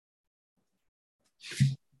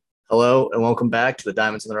Hello and welcome back to the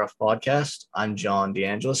Diamonds in the Rough podcast. I'm John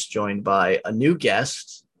DeAngelis, joined by a new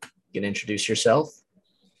guest. You can introduce yourself.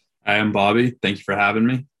 I am Bobby. Thank you for having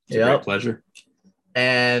me. It's a great pleasure.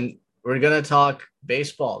 And we're going to talk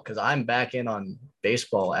baseball because I'm back in on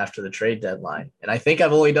baseball after the trade deadline. And I think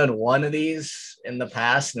I've only done one of these in the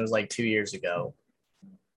past, and it was like 2 years ago.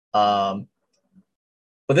 But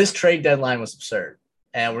this trade deadline was absurd.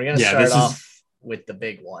 And we're going to start off with the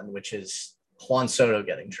big one, which is Juan Soto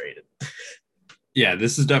getting traded. Yeah,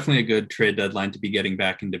 this is definitely a good trade deadline to be getting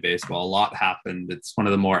back into baseball. A lot happened. It's one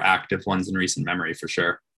of the more active ones in recent memory for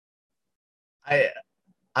sure. I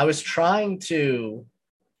was trying to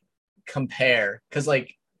compare because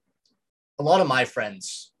like a lot of my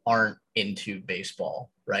friends aren't into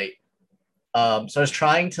baseball, right? So I was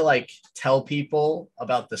trying to like tell people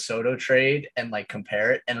about the Soto trade and like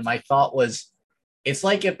compare it. And my thought was, it's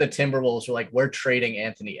like if the Timberwolves were like, we're trading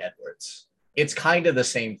Anthony Edwards. It's kind of the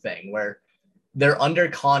same thing where they're under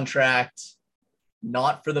contract,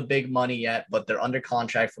 not for the big money yet, but they're under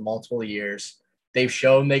contract for multiple years. They've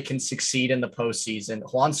shown they can succeed in the postseason.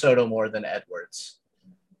 Juan Soto more than Edwards.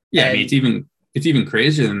 Yeah, I mean, it's even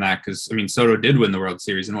crazier than that because, I mean, Soto did win the World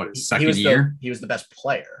Series in his second year. He was the best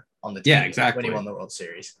player on the team. Yeah, exactly. When he won the World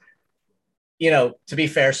Series. You know, to be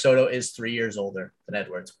fair, Soto is 3 years older than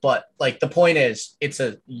Edwards. But, like, the point is, it's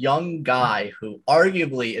a young guy who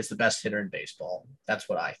arguably is the best hitter in baseball. That's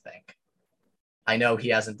what I think. I know he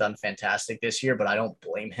hasn't done fantastic this year, but I don't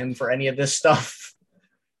blame him for any of this stuff.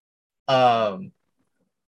 But,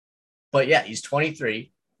 yeah, he's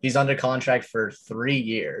 23. He's under contract for 3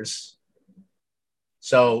 years.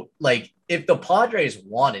 So, like, if the Padres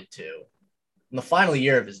wanted to, in the final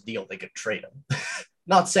year of his deal, they could trade him.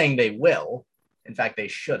 Not saying they will. In fact, they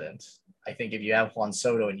shouldn't. I think if you have Juan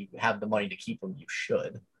Soto and you have the money to keep him, you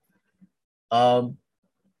should. But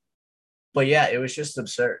yeah, it was just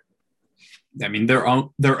absurd. I mean, their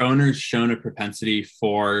owners shown a propensity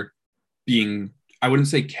for being, I wouldn't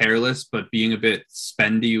say careless, but being a bit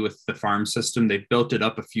spendy with the farm system. They've built it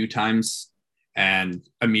up a few times and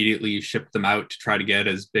immediately shipped them out to try to get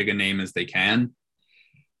as big a name as they can.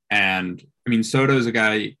 And I mean, Soto is a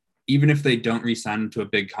guy, even if they don't re-sign him to a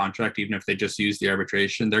big contract, even if they just use the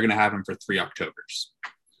arbitration, they're going to have him for 3 Octobers.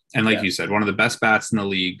 And like you said, one of the best bats in the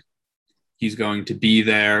league. He's going to be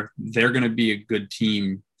there. They're going to be a good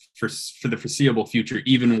team for the foreseeable future,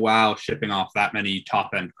 even while shipping off that many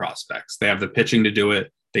top-end prospects. They have the pitching to do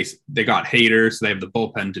it. They got haters. So they have the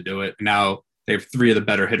bullpen to do it. Now they have 3 of the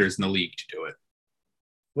better hitters in the league to do it.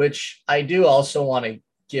 Which I do also want to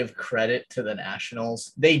give credit to the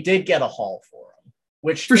Nationals. They did get a haul for him,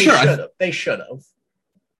 which for sure they should have.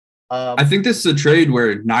 I think this is a trade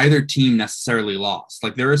where neither team necessarily lost.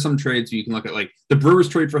 Like there are some trades you can look at, like the Brewers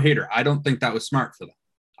trade for Hader. I don't think that was smart for them.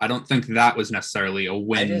 I don't think that was necessarily a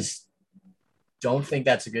win. I just don't think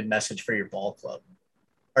that's a good message for your ball club.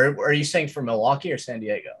 Or are you saying for Milwaukee or San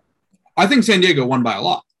Diego? I think San Diego won by a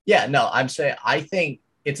lot. Yeah, no, I'm saying I think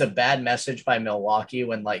it's a bad message by Milwaukee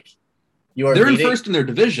when like they're in first in their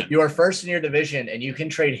division. You are first in your division, and you can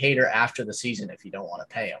trade Hader after the season if you don't want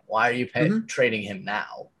to pay him. Why are you trading him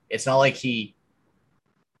now? It's not like he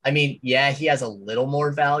has a little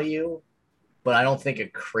more value, but I don't think a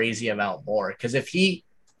crazy amount more. Because if he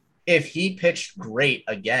pitched great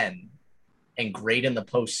again and great in the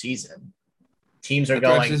postseason, teams are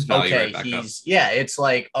going, okay, it's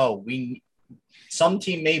like, some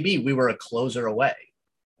team maybe we were a closer away,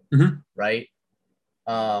 right?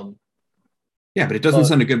 Yeah, but it doesn't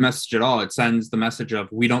send a good message at all. It sends the message of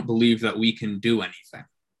we don't believe that we can do anything.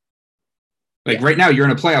 Right now, you're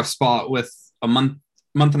in a playoff spot with a month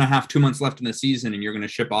and a half, 2 months left in the season, and you're going to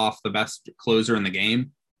ship off the best closer in the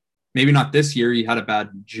game. Maybe not this year. He had a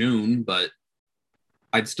bad June, but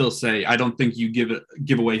I'd still say I don't think you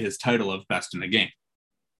give away his title of best in the game.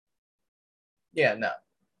 Yeah, no,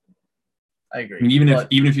 I agree. I mean,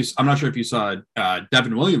 even if you, I'm not sure if you saw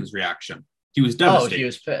Devin Williams' reaction. He was devastated. Oh, he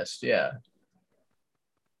was pissed. Yeah.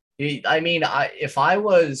 If I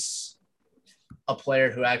was a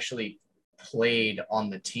player who actually played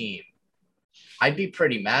on the team, I'd be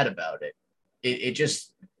pretty mad about it. It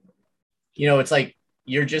just, it's like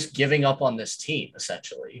you're just giving up on this team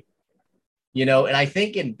essentially, and I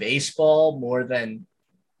think in baseball more than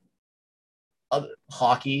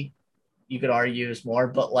hockey, you could argue is more,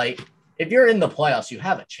 but like if you're in the playoffs, you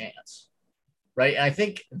have a chance, right? And I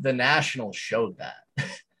think the Nationals showed that.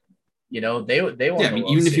 They won. Yeah, I mean,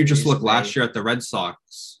 even if you just look last year at the Red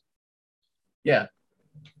Sox. Yeah.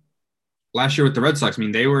 Last year with the Red Sox, I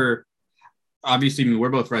mean, they were obviously, we're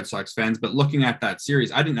both Red Sox fans, but looking at that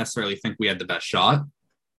series, I didn't necessarily think we had the best shot.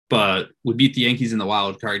 but we beat the Yankees in the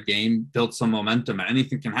wild card game, built some momentum, and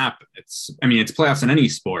anything can happen. It's playoffs in any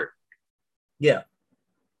sport. Yeah.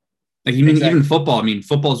 Like even football. I mean,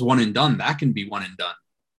 football's one and done. That can be one and done.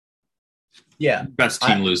 Yeah. Best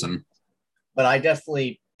team losing. But I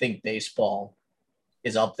definitely think baseball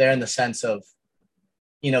is up there in the sense of,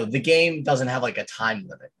 the game doesn't have like a time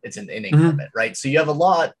limit. It's an inning limit, right? So you have a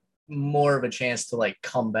lot more of a chance to like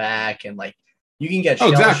come back and like you can get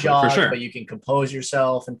shell-shocked, sure. but you can compose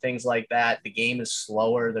yourself and things like that. The game is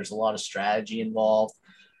slower. There's a lot of strategy involved.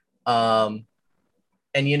 And,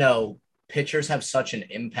 pitchers have such an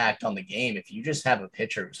impact on the game. If you just have a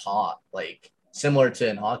pitcher who's hot, like similar to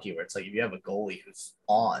in hockey, where it's like if you have a goalie who's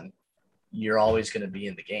on, you're always going to be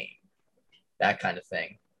in the game, that kind of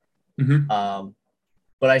thing.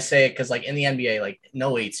 But I say it because like in the NBA, like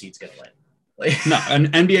no 8 seed's going to win. Like, no, an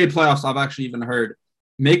NBA playoffs, I've actually even heard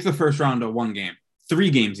make the first round of 1 game, 3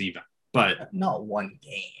 games even, but not 1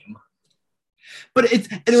 game. But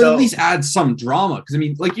it'll at least add some drama because I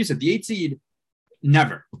mean, like you said, the 8 seed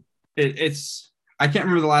never. It's I can't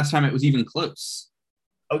remember the last time it was even close.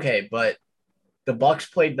 Okay, but the Bucks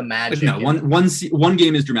played the Magic. Like, no, one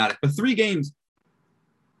game is dramatic, but 3 games.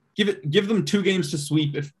 Give them 2 games to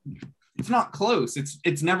sweep. If it's not close,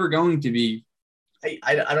 it's never going to be.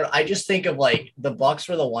 I just think of like the Bucks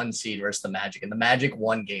were the 1 seed versus the Magic, and the Magic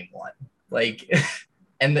won game 1. Like,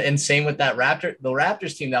 and same with that the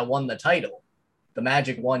Raptors team that won the title. The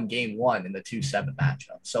Magic won game 1 in the 2-7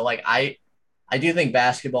 matchup. So like I do think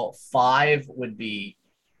basketball 5 would be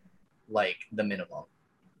like the minimum.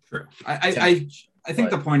 True. I think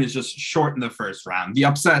the point is just shorten the first round. The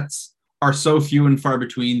upsets are so few and far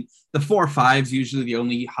between. The 4-5 is usually the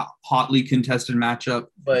only hotly contested matchup,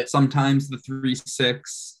 but sometimes the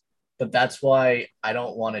 3-6. But that's why I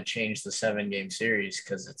don't want to change the 7-game series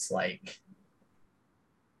because it's like,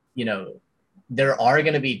 there are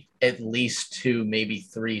going to be at least 2, maybe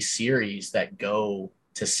 3 series that go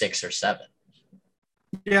to 6 or 7.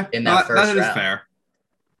 Yeah, in that first round. That is fair.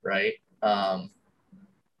 Right? Because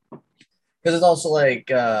it's also like,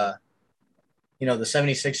 the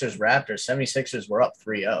 76ers Raptors. 76ers were up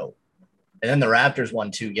 3-0. And then the Raptors won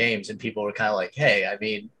 2 games, and people were kind of like, hey, I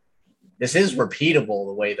mean, this is repeatable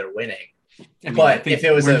the way they're winning. But if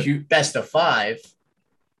it was a best of 5,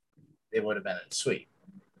 it would have been a sweep.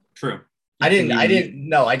 True. I did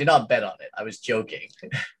not bet on it. I was joking.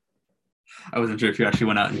 I wasn't sure if you actually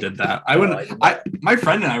went out and did that. My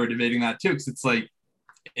friend and I were debating that too, because it's like,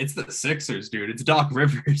 it's the Sixers, dude. It's Doc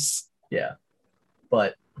Rivers. Yeah.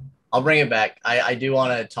 But I'll bring it back. I do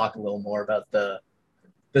want to talk a little more about the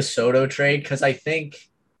Soto trade, because I think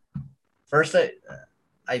first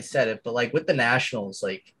I said it, but like with the Nationals,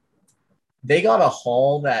 like they got a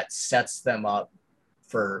haul that sets them up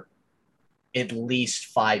for at least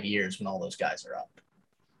 5 years when all those guys are up.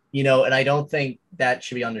 And I don't think that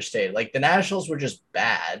should be understated. Like the Nationals were just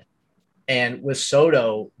bad. And with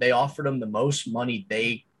Soto, they offered him the most money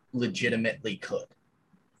they legitimately could,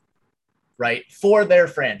 right? For their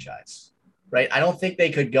franchise, right? I don't think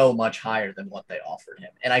they could go much higher than what they offered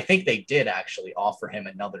him. And I think they did actually offer him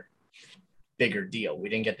another bigger deal. We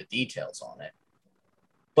didn't get the details on it,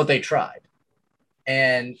 but they tried.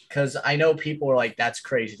 And because I know people are like, that's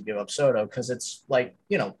crazy to give up Soto, because it's like,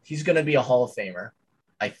 he's going to be a Hall of Famer.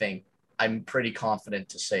 I think I'm pretty confident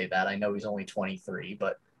to say that. I know he's only 23,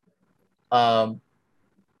 but, and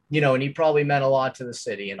he probably meant a lot to the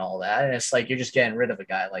city and all that. And it's like, you're just getting rid of a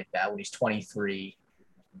guy like that when he's 23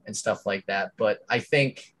 and stuff like that. But I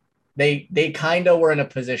think they kind of were in a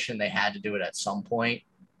position they had to do it at some point,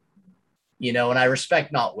 and I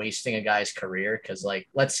respect not wasting a guy's career. Cause like,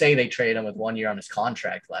 let's say they trade him with 1 year on his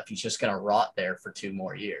contract left. He's just going to rot there for 2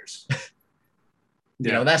 more years.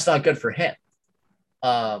 That's not good for him.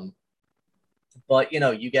 But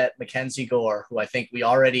you get Mackenzie Gore, who I think we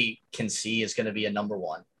already can see is going to be a number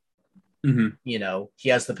 1. Mm-hmm. He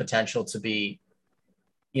has the potential to be,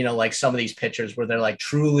 like some of these pitchers where they're like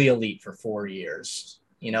truly elite for 4 years.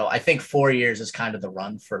 I think 4 years is kind of the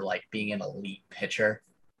run for like being an elite pitcher.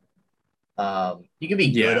 You can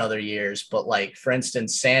be good other years, but like, for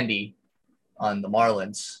instance, Sandy on the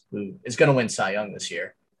Marlins, who is going to win Cy Young this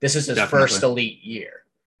year. This is his first elite year.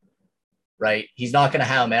 Right? He's not going to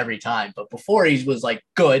have him every time, but before he was like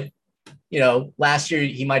good, last year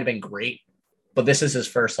he might've been great, but this is his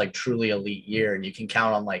first like truly elite year. And you can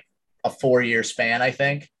count on like a 4-year span, I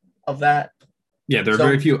think, of that. Yeah. There are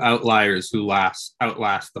very few outliers who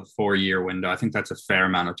outlast the 4-year window. I think that's a fair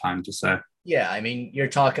amount of time to say. Yeah. I mean, you're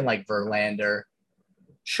talking like Verlander,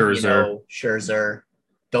 Scherzer,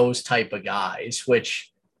 those type of guys,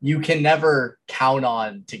 which you can never count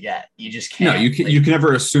on to get. You just No, can't. you can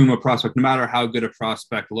never assume a prospect, no matter how good a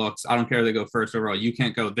prospect looks. I don't care if they go first overall. You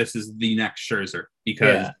can't go, this is the next Scherzer,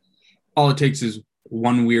 because all it takes is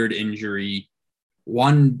one weird injury,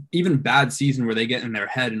 one even bad season where they get in their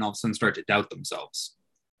head and all of a sudden start to doubt themselves.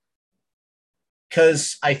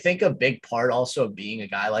 Because I think a big part also of being a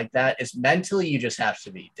guy like that is mentally you just have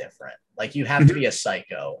to be different. Like you have to be a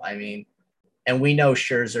psycho. I mean, and we know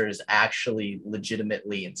Scherzer is actually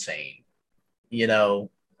legitimately insane. You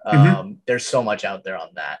know, there's so much out there on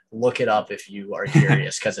that. Look it up if you are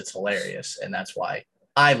curious, because it's hilarious. And that's why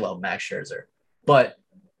I love Max Scherzer. But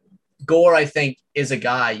Gore, I think, is a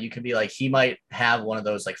guy you can be like, he might have one of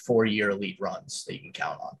those like 4-year elite runs that you can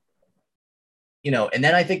count on. You know, and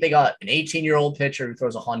then I think they got an 18-year-old pitcher who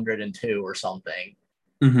throws 102 or something.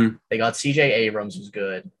 They got CJ Abrams, who's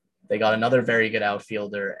good. They got another very good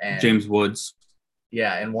outfielder, and James Woods.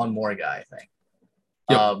 Yeah, and one more guy, I think.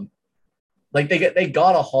 Yep. Like they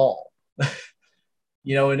got a haul,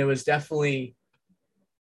 you know, and it was definitely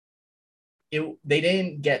they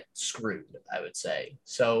didn't get screwed, I would say.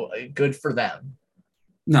 So good for them.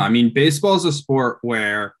 No, I mean, baseball is a sport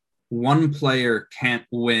where one player can't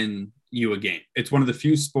win you a game. It's one of the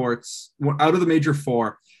few sports out of the major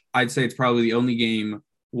four. I'd say it's probably the only game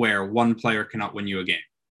where one player cannot win you a game.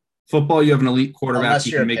 Football, you have an elite quarterback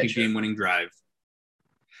who can make a game-winning drive.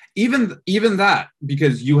 Even that,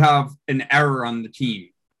 because you have an error on the team,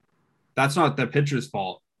 that's not the pitcher's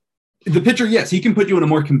fault. The pitcher, yes, he can put you in a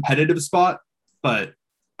more competitive spot, but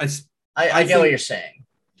I get what you're saying.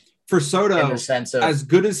 For Soto, in the sense of, as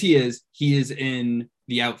good as he is in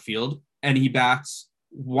the outfield, and he bats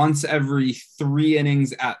once every 3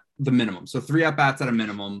 innings at the minimum. So 3 at-bats at a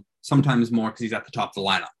minimum, sometimes more because he's at the top of the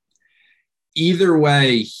lineup. Either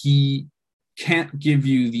way, he can't give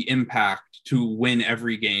you the impact to win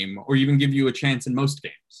every game or even give you a chance in most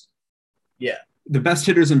games. Yeah. The best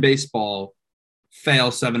hitters in baseball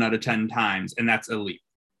fail 7 out of 10 times, and that's elite.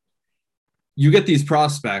 You get these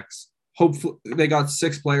prospects, hopefully they got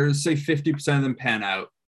 6 players, say 50% of them pan out.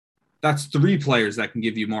 That's 3 players that can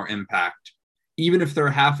give you more impact. Even if they're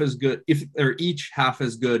half as good, if they're each half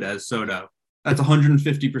as good as Soto, that's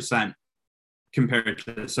 150% compared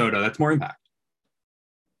to Soto. That's more impact.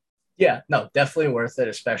 Yeah, no, definitely worth it,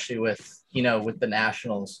 especially with, you know, with the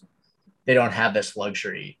Nationals. They don't have this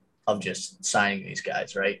luxury of just signing these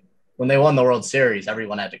guys, right? When they won the World Series,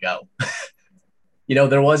 everyone had to go. You know,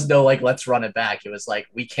 there was no like, let's run it back. It was like,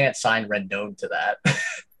 we can't sign Rendon to that.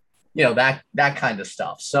 You know, that kind of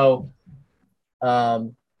stuff. So,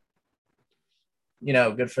 you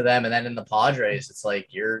know, good for them. And then in the Padres, it's like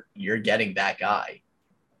you're getting that guy.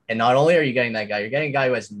 And not only are you getting that guy, you're getting a guy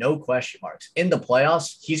who has no question marks. In the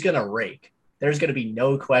playoffs, he's going to rake. There's going to be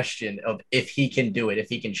no question of if he can do it, if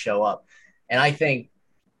he can show up. And I think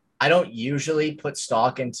I don't usually put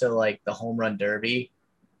stock into like the home run derby,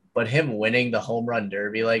 but him winning the home run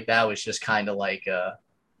derby like that was just kind of like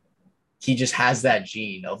he just has that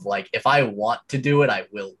gene of like, if I want to do it, I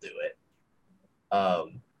will do it.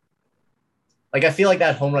 Like, I feel like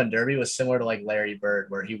that home run derby was similar to like Larry Bird,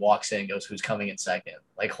 where he walks in and goes, who's coming in second?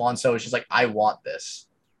 Like Juan Soto is just like, I want this.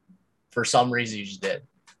 For some reason, you just did.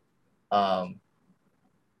 But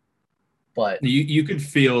you could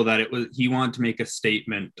feel that it was, he wanted to make a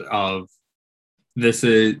statement of this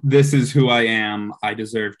is who I am. I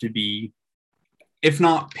deserve to be, if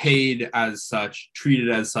not paid as such, treated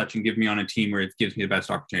as such, and give me on a team where it gives me the best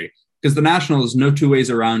opportunity. Because the Nationals, no 2 ways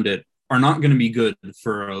around it, are not going to be good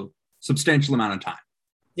for a substantial amount of time.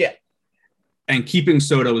 Yeah. And keeping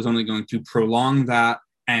Soto is only going to prolong that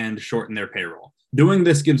and shorten their payroll. Doing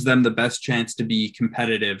this gives them the best chance to be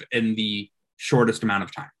competitive in the shortest amount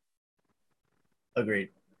of time. Agreed.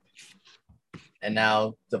 And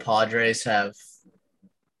now the Padres have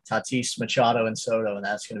Tatis, Machado, and Soto, and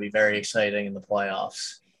that's going to be very exciting in the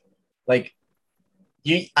playoffs. Like,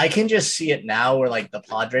 I can just see it now where like the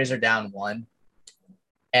Padres are down 1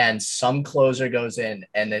 and some closer goes in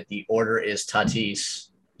and that the order is Tatis,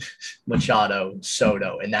 Machado,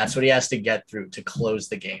 Soto, and that's what he has to get through to close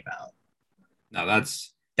the game out. No,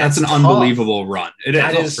 that's an tough. Unbelievable run.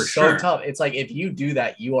 That is for so sure. Tough. It's like, if you do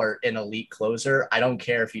that, you are an elite closer. I don't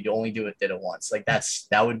care if you only did it once. Like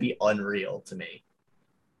that would be unreal to me.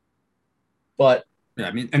 But yeah,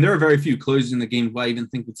 I mean, and there are very few closers in the game who I even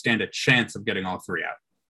think would stand a chance of getting all 3 out.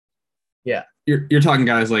 Yeah. You're talking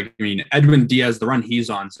guys like, I mean, Edwin Diaz, the run he's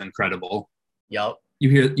on is incredible. Yep.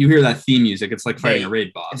 You hear that theme music. It's like fighting a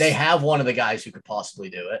raid boss. They have one of the guys who could possibly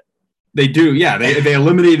do it. They do. Yeah. They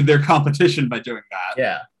eliminated their competition by doing that.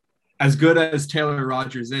 Yeah. As good as Taylor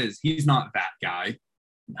Rogers is, he's not that guy.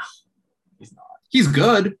 No, he's not. He's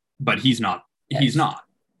good, but he's not. He's not.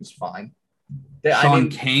 He's fine. Sean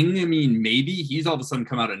King, I mean, maybe he's all of a sudden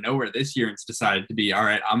come out of nowhere this year and it's decided to be, all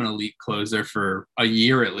right, I'm an elite closer for a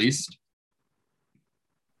year at least.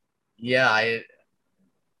 Yeah,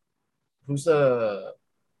 who's the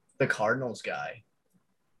Cardinals guy?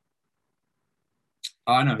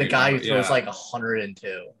 I know The who you're guy talking who about. throws Yeah. like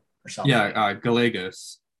 102 or something. Yeah,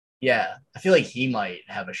 Gallegos. Yeah, I feel like he might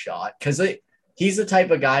have a shot because he's the type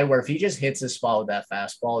of guy where if he just hits his spot with that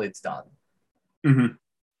fastball, it's done. Mm-hmm.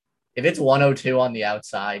 If it's 102 on the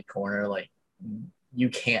outside corner, like you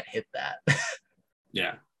can't hit that.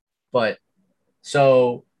 Yeah. But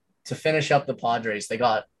so to finish up the Padres, they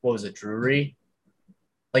got, what was it, Drury?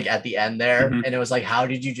 Like at the end there. Mm-hmm. And it was like, how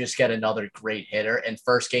did you just get another great hitter? And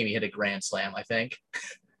first game, he hit a grand slam, I think.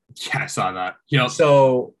 Yeah, I saw that. Yep.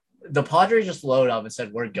 So the Padres just loaded up and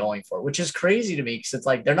said, we're going for it, which is crazy to me because it's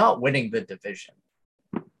like they're not winning the division.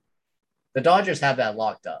 The Dodgers have that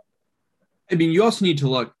locked up. I mean, you also need to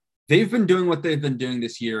look, they've been doing what they've been doing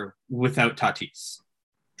this year without Tatis.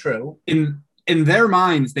 True. In their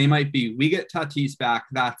minds, they might be, we get Tatis back.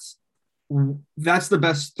 That's the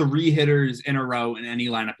best 3 hitters in a row in any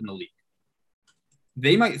lineup in the league.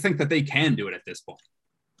 They might think that they can do it at this point.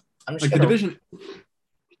 I'm just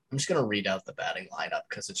gonna read out the batting lineup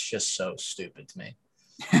because it's just so stupid to me.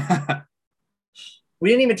 We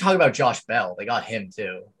didn't even talk about Josh Bell. They got him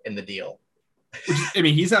too in the deal. I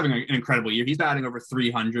mean, he's having an incredible year. He's batting over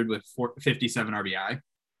 300 with 57 RBI.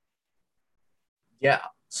 Yeah.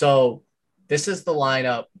 So this is the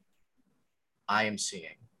lineup I am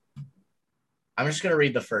seeing. I'm just going to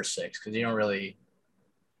read the first 6 because you don't really,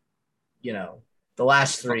 the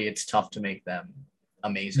last 3, it's tough to make them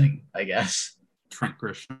amazing, I guess. Trent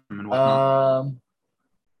Grisham and whatnot. I'm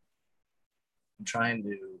trying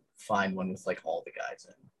to find one with like all the guys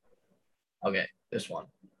in. Okay, this one.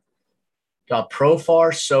 Got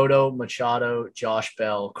Profar, Soto, Machado, Josh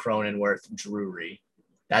Bell, Cronenworth, Drury.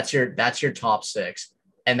 That's your top 6.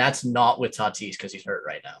 And that's not with Tatis because he's hurt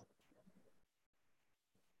right now.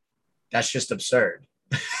 That's just absurd.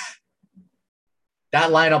 That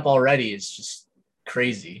lineup already is just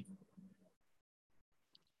crazy.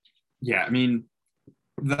 Yeah, I mean,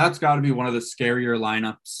 that's got to be one of the scarier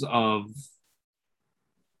lineups of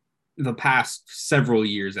the past several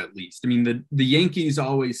years, at least. I mean, the Yankees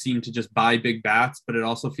always seem to just buy big bats, but it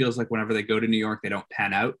also feels like whenever they go to New York, they don't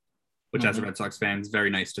pan out, which as a Red Sox fan is very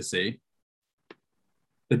nice to see.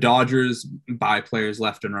 The Dodgers buy players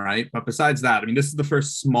left and right. But besides that, I mean, this is the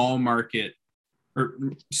first small market or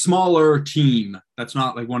smaller team that's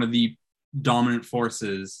not like one of the dominant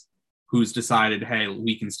forces who's decided, hey,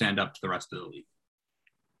 we can stand up to the rest of the league.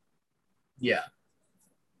 Yeah.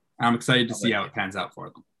 I'm excited to see how it pans out for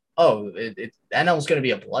them. Oh, NL is going to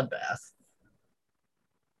be a bloodbath.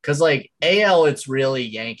 Because, like, AL, it's really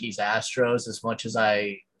Yankees, Astros, as much as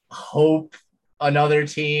I hope another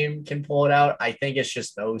team can pull it out. I think it's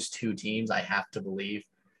just those 2 teams, I have to believe.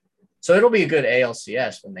 So it'll be a good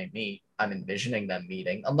ALCS when they meet. I'm envisioning them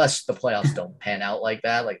meeting, unless the playoffs don't pan out like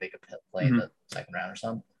that, like they could play in the second round or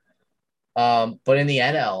something. But in the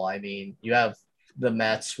NL, I mean, you have the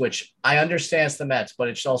Mets, which I understand it's the Mets, but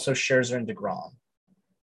it's also Scherzer and DeGrom.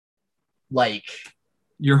 Like,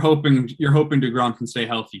 you're hoping DeGrom can stay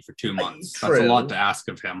healthy for 2 months. True. That's a lot to ask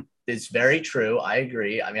of him. It's very true. I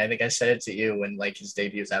agree. I mean, I think I said it to you when like his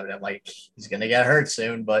debut was happening. I'm like, he's gonna get hurt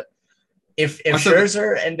soon. But if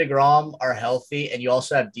Scherzer and DeGrom are healthy, and you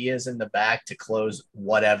also have Diaz in the back to close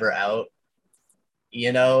whatever out,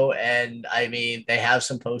 and I mean they have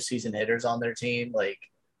some postseason hitters on their team. Like,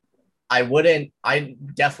 I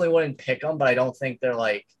definitely wouldn't pick them, but I don't think they're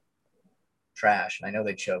like trash. And I know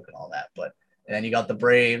they choke and all that, but and then you got the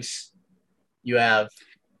Braves. You have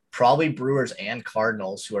probably Brewers and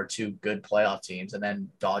Cardinals, who are 2 good playoff teams, and then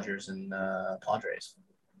Dodgers and Padres.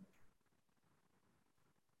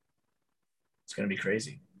 It's going to be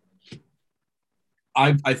crazy.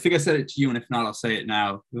 I think I said it to you, and if not, I'll say it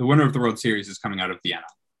now. The winner of the World Series is coming out of the NL.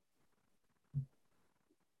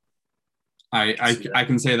 I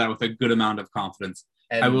can say that with a good amount of confidence.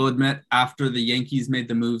 And I will admit, after the Yankees made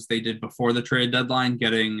the moves they did before the trade deadline,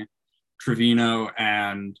 getting Trevino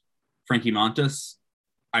and Frankie Montas,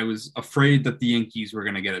 I was afraid that the Yankees were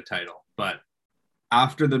going to get a title. But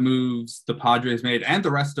after the moves the Padres made and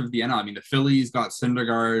the rest of the NL, I mean, the Phillies got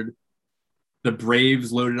Syndergaard. The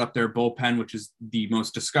Braves loaded up their bullpen, which is the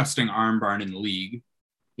most disgusting arm barn in the league.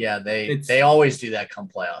 Yeah, they always do that come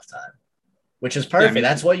playoff time, which is perfect. Yeah, I mean,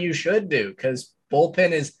 that's what you should do because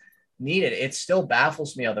bullpen is needed. It still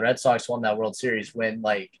baffles me how the Red Sox won that World Series when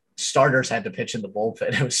like starters had to pitch in the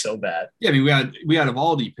bullpen. It was so bad. Yeah, I mean, we had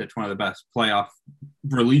Evaldi pitch one of the best playoff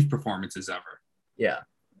relief performances ever. Yeah.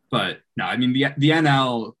 But no, I mean the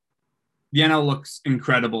NL looks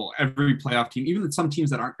incredible. Every playoff team, even some teams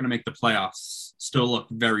that aren't going to make the playoffs, still look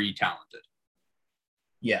very talented.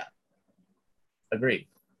 Yeah, agreed.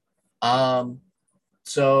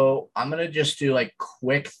 So I'm gonna just do like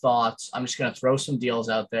quick thoughts. I'm just gonna throw some deals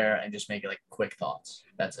out there and just make it like quick thoughts.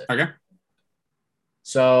 That's it. Okay.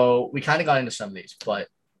 So we kind of got into some of these, but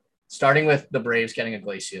starting with the Braves getting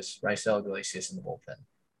Raisel Iglesias in the bullpen.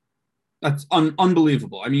 That's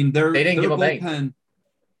unbelievable. I mean, They didn't their give up bullpen. anything.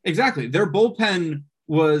 Exactly. Their bullpen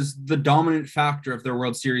was the dominant factor of their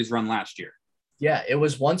World Series run last year. Yeah, it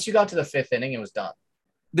was once you got to the fifth inning, it was done.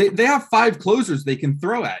 They have 5 closers they can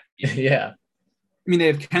throw at you. Yeah. I mean, they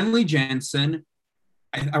have Kenley Jansen.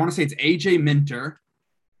 I want to say it's AJ Minter.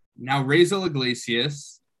 Now Raisel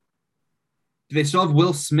Iglesias. Do they still have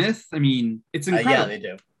Will Smith? I mean, it's incredible. Yeah, they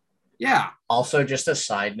do. Yeah. Also, just a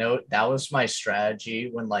side note, that was my strategy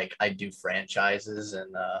when like I do franchises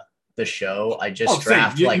and the show. I just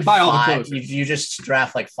draft you buy 5. all the closers. You just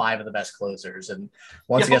draft like 5 of the best closers, and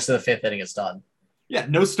once it gets to the fifth inning, it's done. Yeah,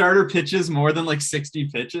 no starter pitches more than like 60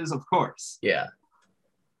 pitches, of course. Yeah.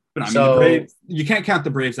 But I mean, the Braves, you can't count the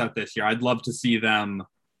Braves out this year. I'd love to see them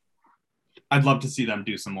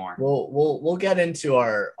do some more. We'll get into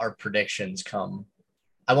our predictions come.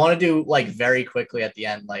 I want to do like very quickly at the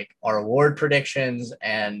end, like our award predictions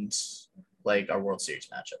and like our World Series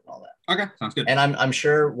matchup and all that. Okay, sounds good. And I'm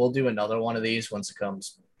sure we'll do another one of these once it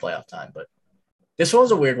comes playoff time. But this one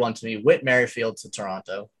was a weird one to me. Whit Merrifield to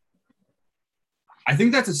Toronto. I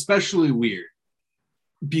think that's especially weird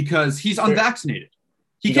because he's unvaccinated.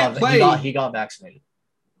 He can't play. He got vaccinated.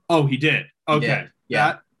 Oh, he did. Okay. He did.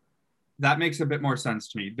 Yeah. That makes a bit more sense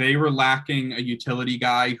to me. They were lacking a utility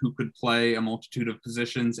guy who could play a multitude of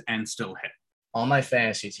positions and still hit. On my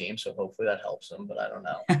fantasy team, so hopefully that helps him, but I don't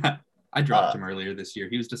know. I dropped him earlier this year.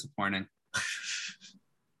 He was disappointing.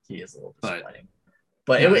 He is a little disappointing.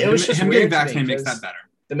 But it was just him weird getting vaccinated makes that better.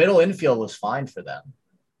 The middle infield was fine for them.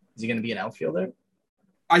 Is he going to be an outfielder?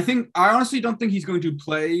 I honestly don't think he's going to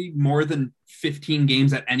play more than 15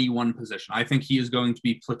 games at any one position. I think he is going to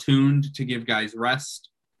be platooned to give guys rest.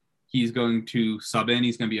 He's going to sub in.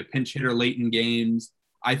 He's going to be a pinch hitter late in games.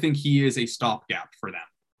 I think he is a stopgap for them.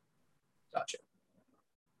 Gotcha.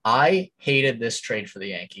 I hated this trade for the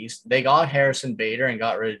Yankees. They got Harrison Bader and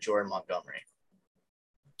got rid of Jordan Montgomery.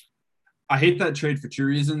 I hate that trade for 2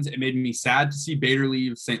 reasons. It made me sad to see Bader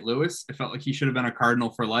leave St. Louis. It felt like he should have been a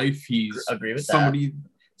Cardinal for life. Agree with that.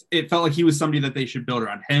 It felt like he was somebody that they should build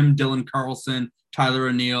around him, Dylan Carlson, Tyler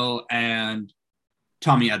O'Neill, and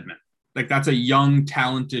Tommy Edman. Like, that's a young,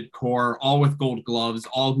 talented core, all with gold gloves,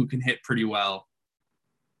 all who can hit pretty well.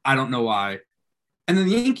 I don't know why. And then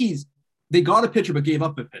the Yankees, they got a pitcher but gave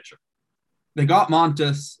up a pitcher. They got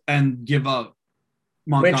Montes and give up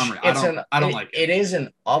Montgomery. I don't like it. It is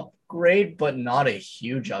an upgrade, but not a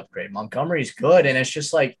huge upgrade. Montgomery's good, and it's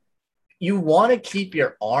just like you want to keep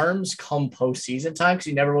your arms come postseason time because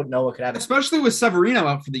you never would know what could happen. Especially with Severino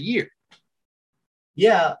out for the year.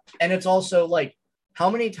 Yeah, and it's also like,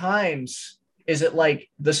 how many times is it like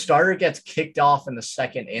the starter gets kicked off in the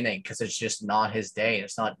second inning because it's just not his day and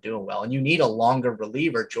it's not doing well, and you need a longer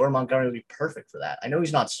reliever? Jordan Montgomery would be perfect for that. I know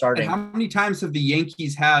he's not starting. And how many times have the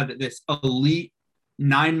Yankees had this elite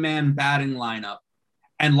 9-man batting lineup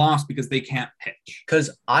and lost because they can't pitch?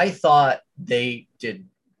 Because I thought they did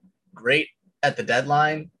great at the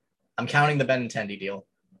deadline. I'm counting the Benintendi deal.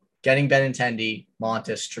 Getting Benintendi,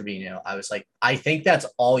 Montes, Trevino. I was like, I think that's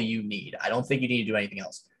all you need. I don't think you need to do anything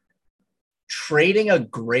else. Trading a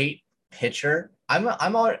great pitcher, I'm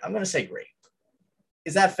going to say great.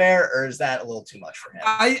 Is that fair, or is that a little too much for him?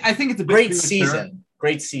 I think it's a great season.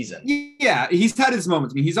 Great season. Yeah, he's had his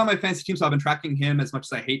moments. I mean, he's on my fantasy team, so I've been tracking him as much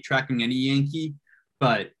as I hate tracking any Yankee.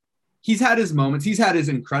 But he's had his moments. He's had his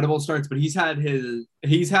incredible starts, but he's had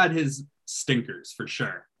his stinkers for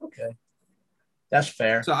sure. Okay, that's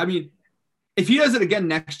fair. So I mean, if he does it again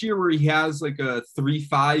next year, where he has like a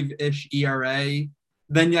 3.5-ish ERA,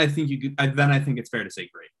 then I think I think it's fair to say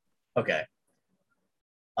great. Okay.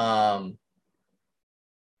 What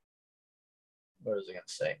was I gonna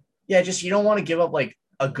say? Yeah, just you don't want to give up like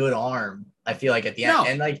a good arm. I feel like at the end,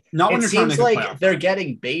 and like not when it seems like they're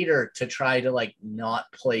getting Bader to try to like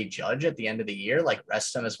not play Judge at the end of the year, like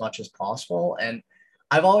rest him as much as possible. And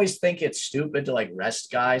I've always think it's stupid to like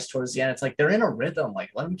rest guys towards the end. It's like they're in a rhythm, like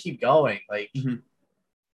let them keep going. Like,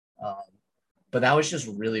 but that was just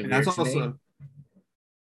really weird. That's also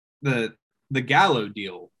the Gallo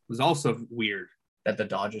deal was also weird that the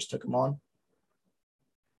Dodgers took him on.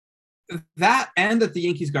 That and that the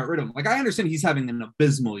Yankees got rid of him. Like, I understand he's having an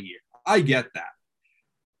abysmal year. I get that.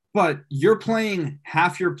 But you're playing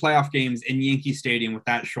half your playoff games in Yankee Stadium with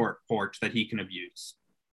that short porch that he can abuse.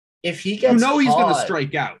 If he You gets know he's going to hot,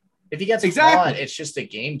 strike out. if he gets hot, Exactly. it's just a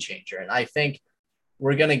game changer. And I think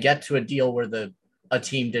we're gonna get to a deal where a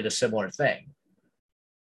team did a similar thing.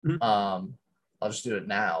 Mhm. I'll just do it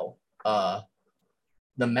now.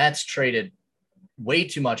 The Mets traded way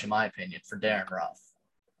too much, in my opinion, for Darren Ruff.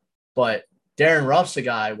 But Darren Ruff's a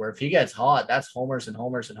guy where if he gets hot, that's homers and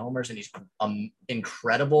homers and homers, and he's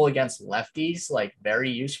incredible against lefties, like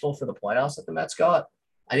very useful for the playoffs that the Mets got.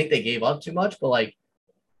 I think they gave up too much, but like,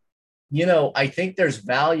 I think there's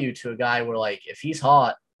value to a guy where like if he's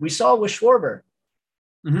hot, we saw with Schwarber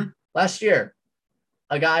last year,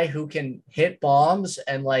 a guy who can hit bombs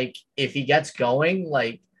and like if he gets going,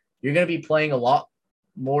 like you're gonna be playing a lot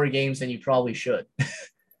more games than you probably should.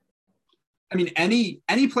 I mean,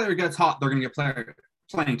 any player gets hot, they're going to get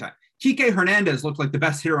playing time. Kike Hernandez looked like the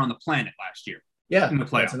best hitter on the planet last year Yeah, in the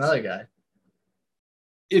that's playoffs. another guy.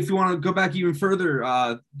 If you want to go back even further,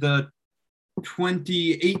 the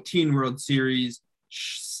 2018 World Series,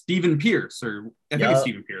 Steven Pierce, or I think it's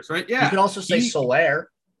Steven Pierce, right? Yeah. You could also say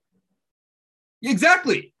Soler.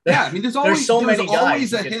 Exactly. Yeah. I mean, there's always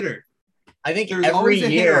a hitter. I think there's always a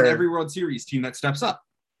hitter on every World Series team that steps up.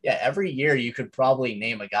 Yeah, every year you could probably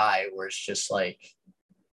name a guy where it's just like,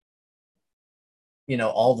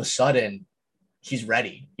 all of a sudden he's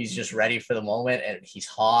ready. He's just ready for the moment and he's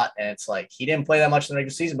hot. And it's like, he didn't play that much in the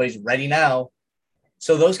regular season, but he's ready now.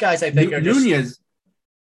 So those guys, I think, are Nunez.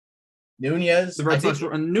 The Red Sox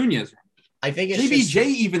were on Nunez. I think it's JBJ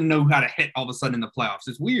even know how to hit all of a sudden in the playoffs.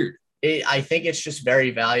 It's weird. I think it's just very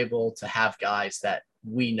valuable to have guys that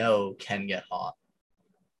we know can get hot.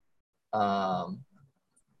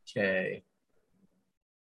 Okay.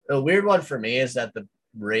 A weird one for me is that the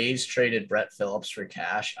Rays traded Brett Phillips for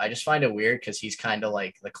cash. I just find it weird because he's kind of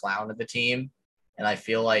like the clown of the team. And I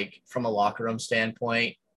feel like from a locker room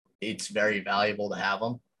standpoint, it's very valuable to have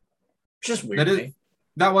him. It's just weird.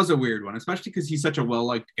 That was a weird one, especially because he's such a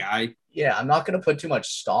well-liked guy. Yeah, I'm not going to put too much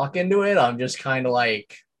stock into it. I'm just kind of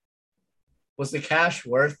like, was the cash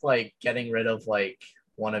worth like getting rid of like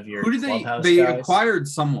one of your clubhouse they guys? Acquired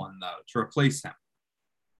someone though to replace him.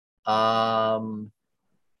 I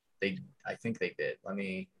think they did. Let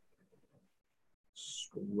me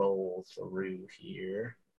scroll through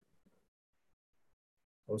here.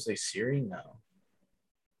 Jose Siri? No.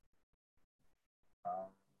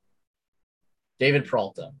 David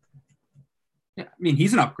Peralta. Yeah, I mean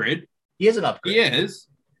he's an upgrade. He is an upgrade. He is,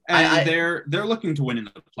 and they're looking to win in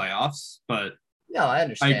the playoffs. But no, I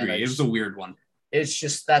understand. I agree. It was a weird one. It's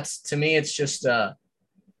just to me. It's just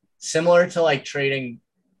similar to like trading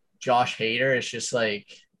Josh Hader. It's just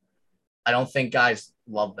like I don't think guys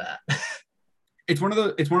love that. It's one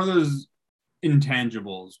of those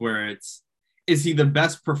intangibles where is he the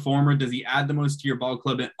best performer? Does he add the most to your ball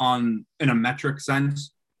club in a metric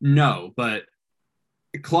sense? No, but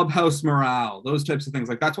clubhouse morale, those types of things.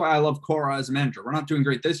 Like that's why I love Cora as a manager. We're not doing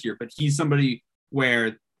great this year, but he's somebody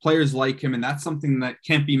where players like him, and that's something that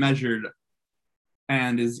can't be measured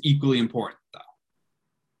and is equally important, though.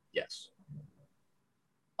 Yes.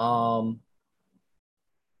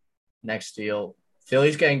 Next deal.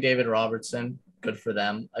 Philly's getting David Robertson. Good for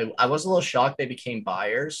them. I was a little shocked they became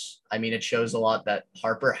buyers. I mean, it shows a lot that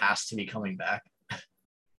Harper has to be coming back,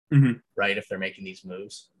 right? If they're making these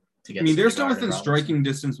moves to get. I mean, they're still within striking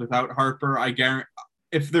distance without Harper. I guarantee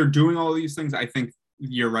if they're doing all these things, I think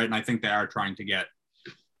you're right, and I think they are trying to get.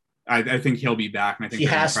 I think he'll be back, and I think he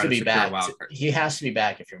has to be back. He has to be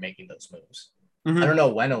back if you're making those moves. I don't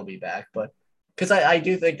know when he'll be back, but because I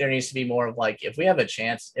do think there needs to be more of like if we have a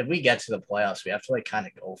chance, if we get to the playoffs, we have to like kind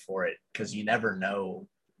of go for it because you never know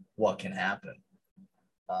what can happen.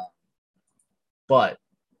 But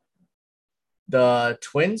the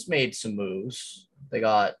Twins made some moves. They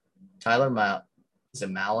got Tyler Is it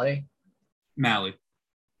Mahle? Mahle.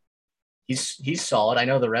 He's solid. I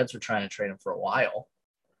know the Reds were trying to trade him for a while.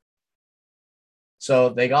 So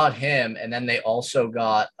they got him, and then they also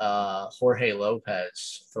got Jorge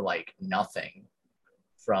Lopez for like nothing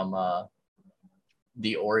from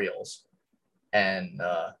the Orioles. And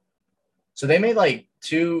so they made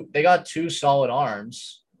they got two solid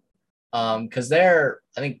arms because they're,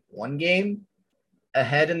 I think, one game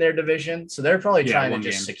ahead in their division. So they're probably trying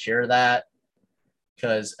to just secure that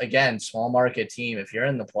because, again, small market team, if you're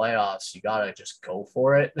in the playoffs, you got to just go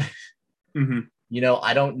for it.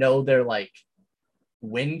 I don't know their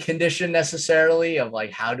win condition necessarily of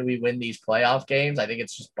how do we win these playoff games. I think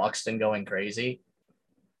it's just Buxton going crazy.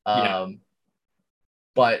 But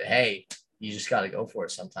hey, you just got to go for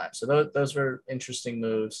it sometimes. So those were interesting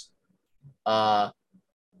moves.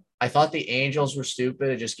 I thought the Angels were stupid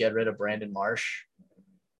to just get rid of Brandon Marsh.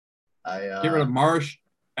 Get rid of Marsh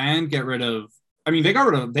and get rid of. I mean,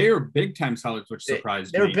 they were big time sellers, which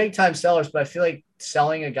surprised me. They were big time sellers, but I feel like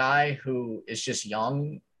selling a guy who is just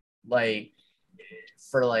young, like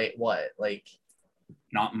for like what, like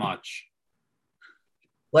not much.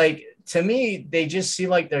 Like to me, they just seem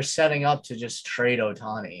like they're setting up to just trade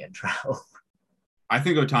Ohtani and Trout. I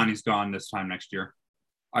think Ohtani's gone this time next year.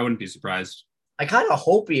 I wouldn't be surprised. I kind of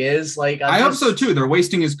hope he is. Like I hope so too. They're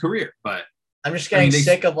wasting his career, but I'm just getting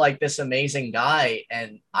sick of like this amazing guy,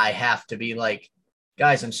 and I have to be like,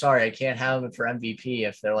 guys, I'm sorry, I can't have him for MVP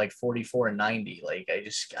if they're like 44 and 90. Like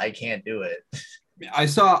I can't do it. I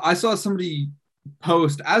saw somebody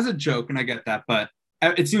post as a joke, and I get that, but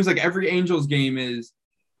it seems like every Angels game is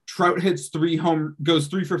Trout goes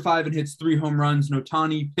 3 for 5 and hits 3 home runs, and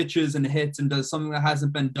Ohtani pitches and hits and does something that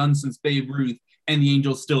hasn't been done since Babe Ruth, and the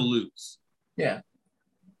Angels still lose. Yeah.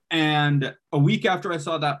 And a week after I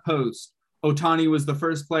saw that post, Ohtani was the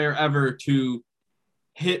first player ever to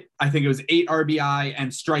hit, I think it was 8 RBI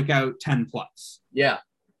and strike out 10 plus. Yeah.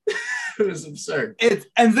 It was absurd.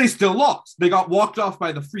 And they still lost. They got walked off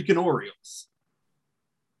by the freaking Orioles.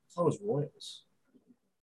 Oh, it was Royals.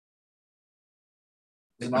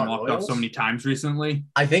 They've been walked off so many times recently.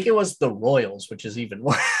 I think it was the Royals, which is even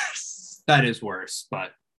worse. That is worse,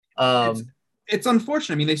 but it's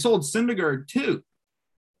unfortunate. I mean, they sold Syndergaard too.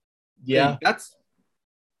 Yeah.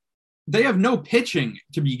 They have no pitching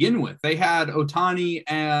to begin with. They had Ohtani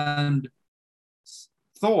and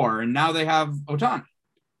Thor, and now they have Ohtani.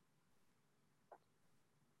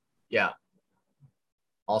 Yeah.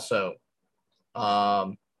 Also,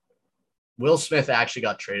 Will Smith actually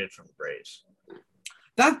got traded from the Braves.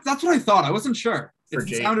 That's what I thought. I wasn't sure. For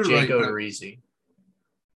Jake Odorizzi.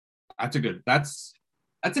 That's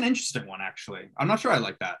an interesting one, actually. I'm not sure I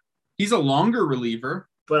like that. He's a longer reliever.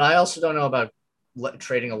 But I also don't know about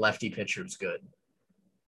trading a lefty pitcher is good.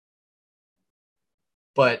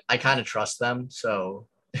 But I kind of trust them, so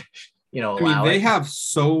they have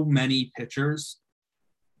so many pitchers.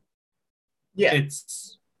 Yeah.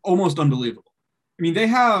 It's almost unbelievable. I mean, they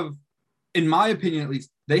have, in my opinion at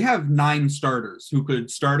least, they have 9 starters who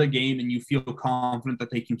could start a game and you feel confident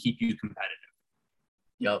that they can keep you competitive.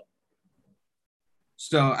 Yep.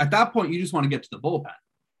 So at that point, you just want to get to the bullpen.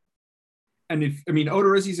 And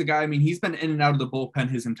Odorizzi's a guy, he's been in and out of the bullpen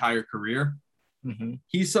his entire career. Mm-hmm.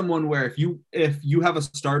 He's someone where if you have a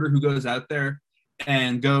starter who goes out there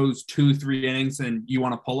and goes 2-3 innings and you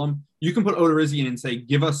want to pull him, you can put Odorizzi in and say,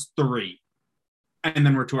 give us 3. And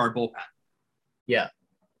then we're to our bullpen. Yeah.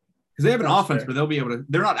 Because they have an offense, but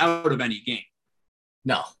they're not out of any game.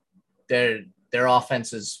 No. Their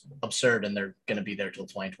offense is absurd, and they're going to be there till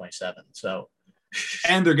 2027. So,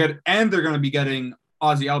 and they're going to be getting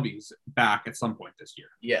Ozzie Albies back at some point this year.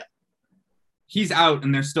 Yeah. He's out,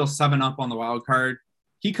 and they're still 7 up on the wild card.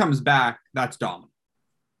 He comes back, that's dominant.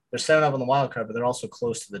 They're 7 up on the wild card, but they're also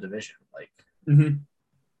close to the division.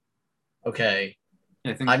 Okay.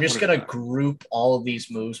 Yeah, I'm just going to group all of these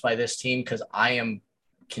moves by this team because I am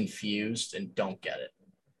confused and don't get it.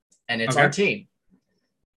 And it's our team.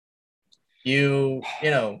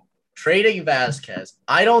 Trading Vasquez,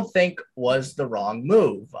 I don't think was the wrong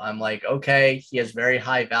move. I'm like, okay, he has very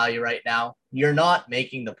high value right now. You're not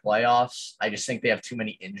making the playoffs. I just think they have too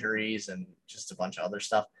many injuries and just a bunch of other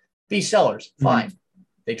stuff. Be sellers, fine. Mm-hmm.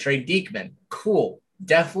 They trade Diekman, cool.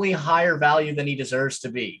 Definitely higher value than he deserves to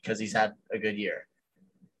be because he's had a good year.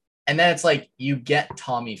 And then it's like, you get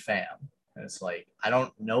Tommy Pham. And it's like, I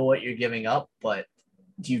don't know what you're giving up, but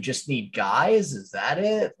do you just need guys? Is that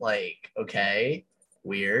it? Like, okay,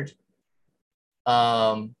 weird.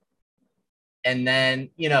 And then,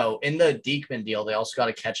 in the Diekman deal, they also got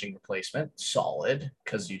a catching replacement. Solid,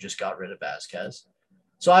 because you just got rid of Vasquez.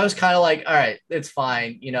 So I was kind of like, all right, it's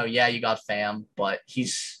fine. Yeah, you got Pham, but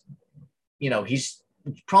he's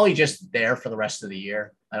probably just there for the rest of the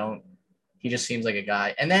year. He just seems like a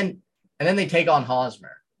guy. And then they take on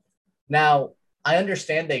Hosmer. Now, I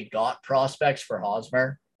understand they got prospects for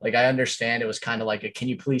Hosmer. Like, I understand it was kind of like can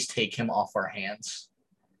you please take him off our hands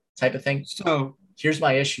type of thing. So here's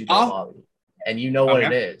my issue, though, Bobby. And you know what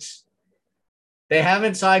it is. They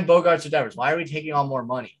haven't signed Bogarts or Devers. Why are we taking on more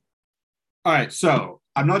money? All right, so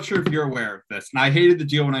I'm not sure if you're aware of this. And I hated the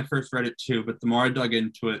deal when I first read it, too. But the more I dug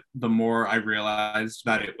into it, the more I realized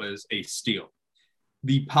that it was a steal.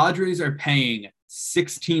 The Padres are paying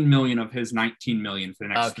 $16 million of his $19 million for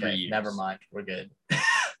the next 3 years. Never mind. We're good.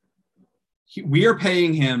 We are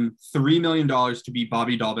paying him $3 million to be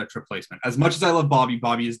Bobby Dalbec's replacement. As much as I love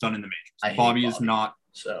Bobby is done in the majors. Bobby is not.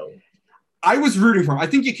 So I was rooting for him. I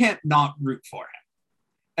think you can't not root for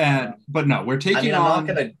him. But no, we're taking I'm on.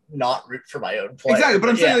 not gonna not root for my own player. Exactly, but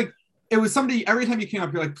I'm saying like it was somebody. Every time you came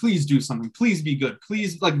up, you're like, please do something, please be good,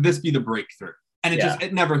 please like this be the breakthrough, and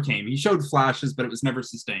it never came. He showed flashes, but it was never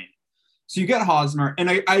sustained. So you get Hosmer, and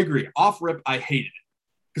I agree. Off rip, I hated it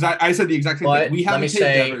because I said the exact same thing. We haven't paid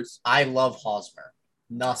Devers. I love Hosmer.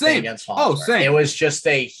 Nothing against Hosmer. Oh, same. It was just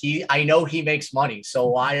I know he makes money, so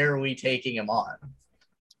why are we taking him on?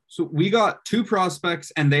 So we got 2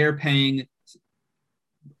 prospects, and they are paying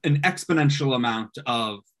an exponential amount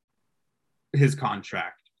of his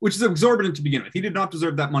contract, which is exorbitant to begin with. He did not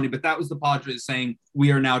deserve that money, but that was the Padres saying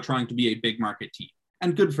we are now trying to be a big market team,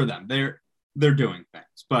 and good for them. They're doing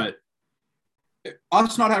things, but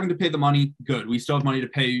us not having to pay the money, good. We still have money to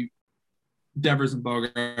pay Devers and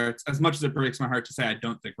Bogaerts. As much as it breaks my heart to say, I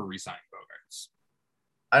don't think we're re-signing Bogaerts.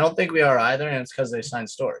 I don't think we are either, and it's because they signed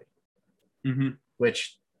Story,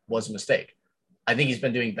 which was a mistake. I think he's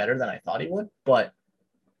been doing better than I thought he would, but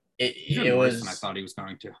it was than I thought he was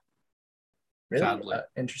going to. Really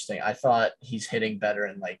interesting. I thought he's hitting better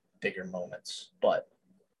in like bigger moments, but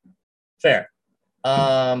fair.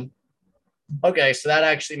 Okay, so that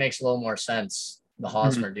actually makes a little more sense. The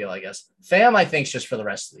Hosmer deal, I guess. Pham, I think, is just for the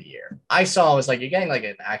rest of the year. I saw it was like, you're getting like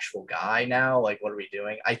an actual guy now. Like, what are we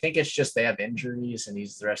doing? I think it's just they have injuries and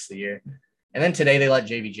he's the rest of the year. And then today they let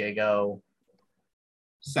JBJ go.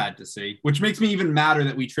 Sad to see, which makes me even madder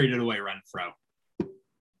that we traded away Renfroe.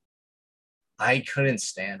 I couldn't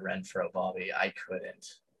stand Renfroe, Bobby. I couldn't.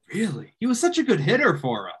 Really? He was such a good hitter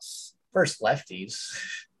for us. First lefties.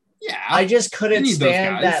 Yeah. I just couldn't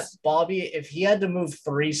stand that Bobby, if he had to move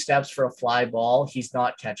 3 steps for a fly ball, he's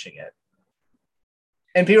not catching it.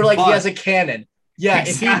 And people are like, he has a cannon. Yeah,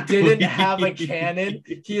 exactly. If he didn't have a cannon,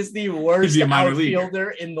 he is the worst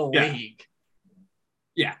outfielder in the league.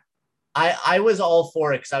 Yeah. I was all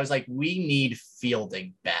for it because I was like, we need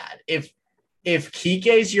fielding bad. If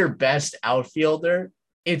Kike's your best outfielder,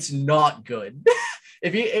 it's not good.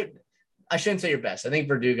 I shouldn't say your best. I think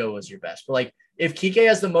Verdugo was your best. But like, if Kike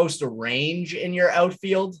has the most range in your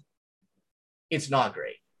outfield, it's not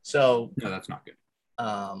great. So no, that's not good.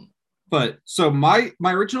 But so my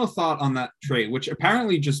original thought on that trade, which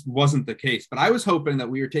apparently just wasn't the case, but I was hoping that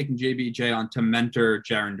we were taking JBJ on to mentor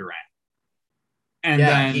Jarren Duran. And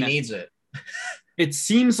then he needs it. It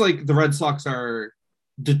seems like the Red Sox are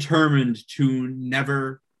determined to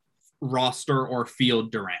never roster or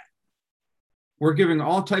field Duran. We're giving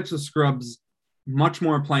all types of scrubs much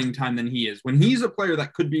more playing time than he is. When he's a player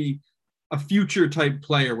that could be a future type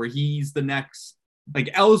player where he's the next, like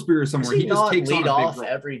Ellsbury or somewhere, he just takes on a big role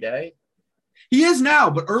every day. He is now,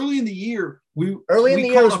 but early in the year, it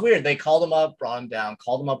was weird. They called him up, brought him down,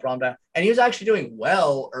 and he was actually doing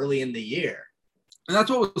well early in the year. And that's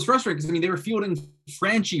what was frustrating because, I mean, they were fielding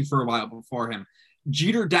Franchi for a while before him.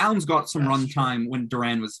 Jeter Downs got some run time when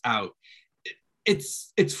Duran was out.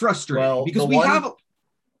 It's frustrating because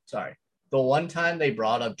the one time they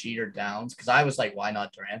brought up Jeter Downs, because I was like, why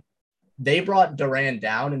not Duran? They brought Duran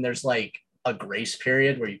down, and there's like a grace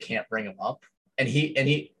period where you can't bring him up. And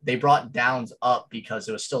they brought Downs up because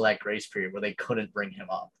it was still that grace period where they couldn't bring him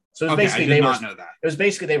up. So it was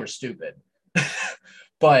basically they were stupid.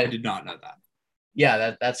 But I did not know that.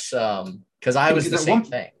 Yeah, that's because I was the same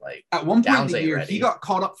thing. Like at one point in the year, he got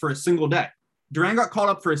called up for a single day. Duran got called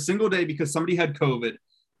up for a single day because somebody had COVID.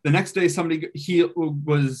 The next day, he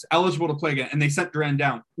was eligible to play again, and they sent Duran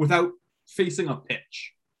down without facing a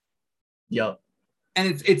pitch. Yep.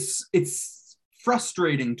 And it's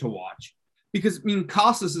frustrating to watch because, I mean,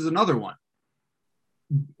 Casas is another one.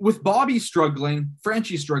 With Bobby struggling,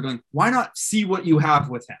 Franchi struggling, why not see what you have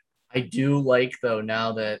with him? I do like, though,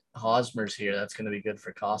 now that Hosmer's here, that's going to be good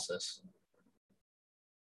for Casas.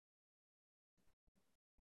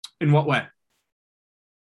 In what way?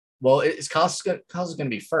 Well, is Casas going to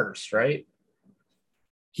be first, right?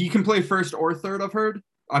 He can play first or third, I've heard.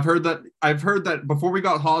 I've heard that before we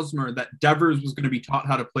got Hosmer, that Devers was going to be taught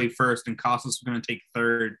how to play first and Casas was going to take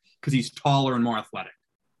third because he's taller and more athletic.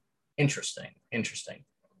 Interesting.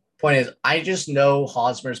 Point is, I just know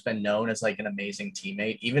Hosmer's been known as like an amazing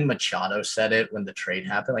teammate. Even Machado said it when the trade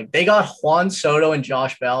happened. Like they got Juan Soto and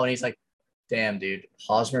Josh Bell, and he's like, damn, dude,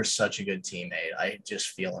 Hosmer's such a good teammate. I just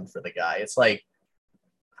feeling for the guy. It's like,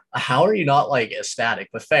 how are you not like ecstatic,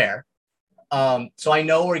 but fair. So I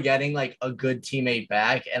know we're getting like a good teammate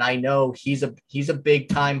back, and I know he's a big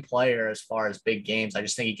time player as far as big games. I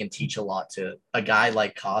just think he can teach a lot to a guy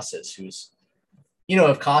like Casas, who's, you know,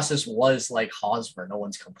 if Casas was like Hosmer, no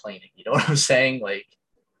one's complaining. You know what I'm saying? Like,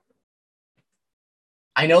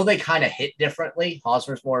 I know they kind of hit differently.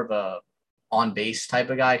 Hosmer's more of a on base type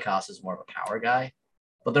of guy. Casas is more of a power guy,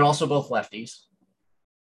 but they're also both lefties.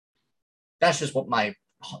 That's just what my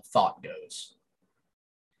thought goes.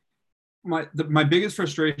 My biggest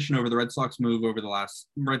frustration over the Red Sox moves over the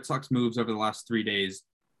last 3 days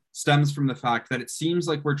stems from the fact that it seems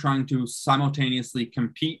like we're trying to simultaneously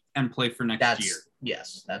compete and play for next year.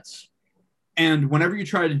 Yes, that's. And whenever you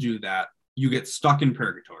try to do that, you get stuck in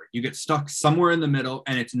purgatory. You get stuck somewhere in the middle,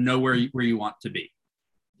 and it's nowhere where you want to be.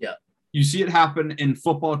 Yeah. You see it happen in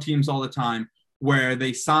football teams all the time where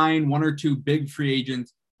they sign 1 or 2 big free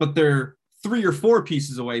agents, but they're 3 or 4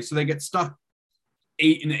 pieces away. So they get stuck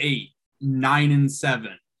 8-8,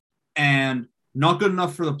 9-7, and not good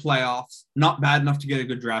enough for the playoffs, not bad enough to get a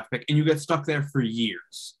good draft pick, and you get stuck there for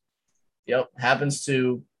years. Yep. Happens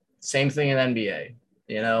to same thing in NBA.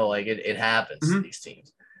 Like it happens to these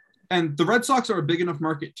teams. And the Red Sox are a big enough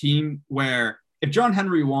market team where if John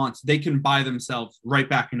Henry wants, they can buy themselves right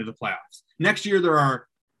back into the playoffs. Next year, there are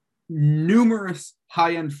numerous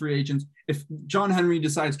high-end free agents. If John Henry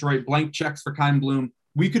decides to write blank checks for Kyle Bloom,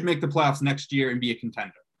 we could make the playoffs next year and be a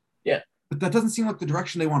contender. Yeah. But that doesn't seem like the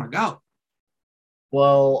direction they want to go.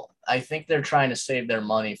 Well, I think they're trying to save their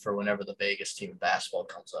money for whenever the Vegas team of basketball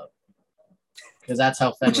comes up. Because that's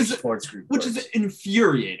how Fenway Sports Group works. Which is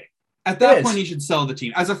infuriating. At that point, he should sell the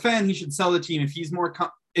team. As a fan, he should sell the team if he's more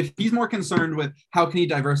concerned with how can he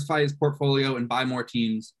diversify his portfolio and buy more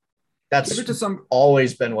teams. That's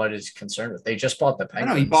always been what he's concerned with. They just bought the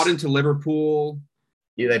Penguins. I know, he bought into Liverpool.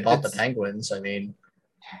 Yeah, they bought the Penguins. I mean,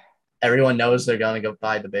 everyone knows they're going to go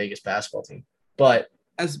buy the Vegas basketball team. But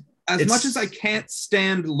as much as I can't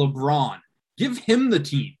stand LeBron, give him the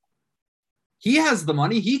team. He has the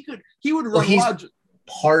money. He would run. He's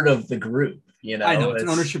part of the group. I know it's an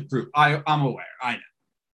ownership group. I'm aware. I know,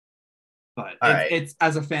 but it's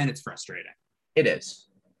as a fan, it's frustrating. It is.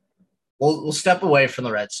 We'll step away from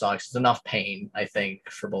the Red Sox. It's enough pain, I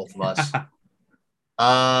think, for both of us.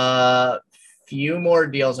 Few more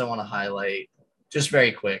deals I want to highlight. Just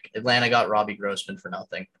very quick. Atlanta got Robbie Grossman for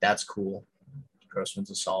nothing. That's cool.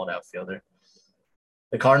 Grossman's a solid outfielder.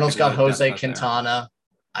 The Cardinals got Jose Quintana.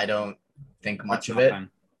 I don't think much of it.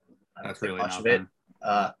 That's really much of it.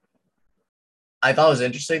 I thought it was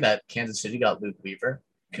interesting that Kansas City got Luke Weaver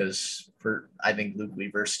because I think Luke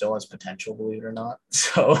Weaver still has potential, believe it or not.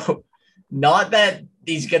 So not that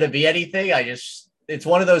he's going to be anything. It's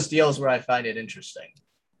one of those deals where I find it interesting.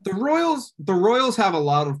 The Royals have a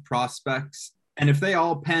lot of prospects, and if they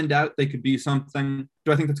all panned out, they could be something.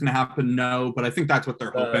 Do I think that's going to happen? No, but I think that's what they're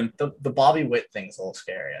hoping. The Bobby Witt thing's a little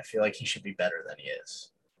scary. I feel like he should be better than he is.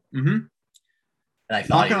 Mm-hmm. And I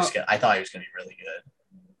thought he was going to be really good.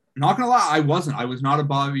 Not gonna lie, I wasn't. I was not a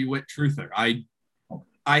Bobby Witt truther. I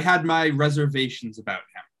had my reservations about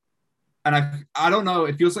him, and I don't know.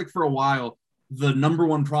 It feels like for a while the number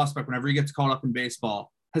one prospect, whenever he gets caught up in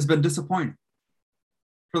baseball, has been disappointing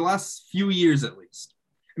for the last few years at least.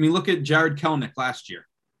 I mean, look at Jared Kelenic last year.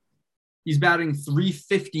 He's batting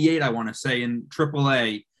 .358, I want to say, in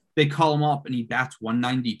AAA. They call him up and he bats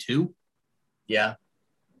 .192. Yeah,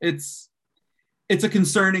 it's a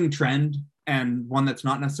concerning trend. And one that's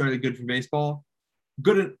not necessarily good for baseball.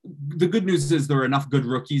 The good news is there are enough good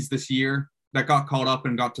rookies this year that got called up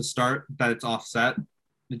and got to start that it's offset.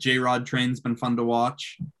 The J-Rod train's been fun to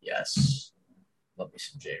watch. Yes. Love me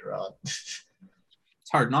some J-Rod. It's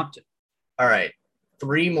hard not to. All right.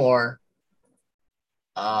 3 more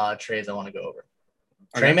trades I want to go over.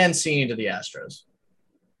 Okay. Trey Mancini to the Astros.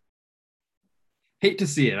 Hate to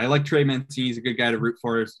see it. I like Trey Mancini. He's a good guy to root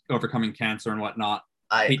for, overcoming cancer and whatnot.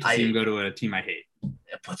 I hate to see him go to a team I hate.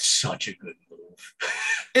 But such a good move.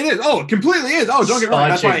 It is. Oh, it completely is. Oh, don't get me wrong.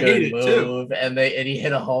 That's why I hate it too. And he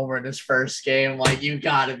hit a homer in his first game. Like, you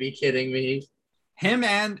got to be kidding me. Him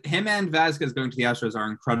and Vazquez going to the Astros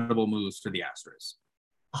are incredible moves for the Astros.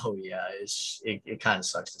 Oh yeah, it kind of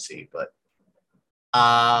sucks to see, but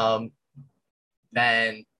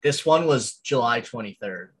then this one was July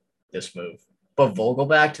 23rd. This move, but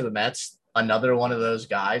Vogelback to the Mets, another one of those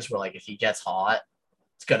guys where like if he gets hot,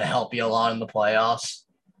 it's going to help you a lot in the playoffs.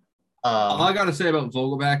 All I got to say about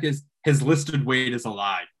Vogelback is his listed weight is a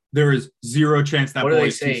lie. There is zero chance that boy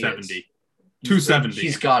is 270. 270.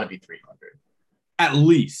 He's got to be 300. At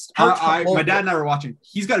least. My dad and I were watching.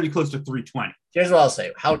 He's got to be close to 320. Here's what I'll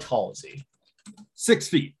say. How tall is he? 6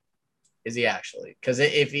 feet. Is he actually? Because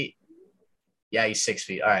he's 6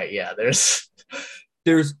 feet. All right, yeah. There's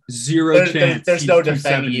zero chance. There's no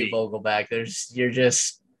defending you, Vogelback.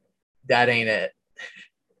 That ain't it.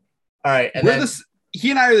 All right, and he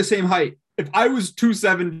and I are the same height. If I was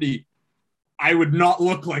 270, I would not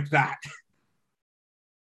look like that.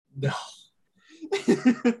 No.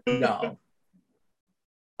 No.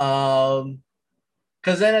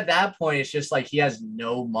 Because then at that point, it's just like he has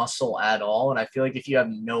no muscle at all. And I feel like if you have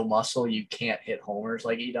no muscle, you can't hit homers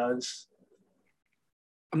like he does.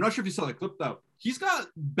 I'm not sure if you saw the clip, though. He's got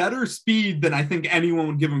better speed than I think anyone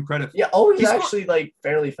would give him credit for. Yeah. Oh, he's actually like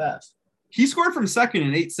fairly fast. He scored from second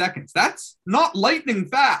in 8 seconds. That's not lightning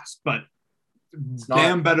fast, but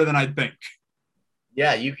damn better than I'd think.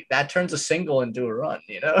 Yeah, that turns a single into a run,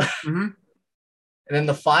 you know? Mm-hmm. And then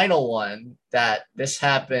the final one, that this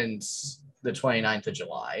happens the 29th of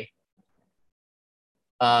July.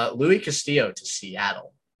 Louis Castillo to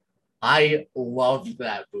Seattle. I loved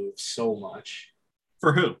that move so much.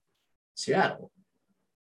 For who? Seattle.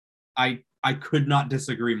 I could not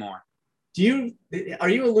disagree more. Are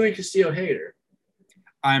you a Louis Castillo hater?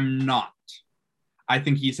 I'm not. I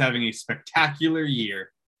think he's having a spectacular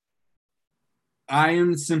year. I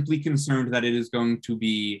am simply concerned that it is going to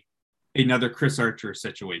be another Chris Archer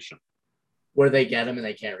situation. Where they get him and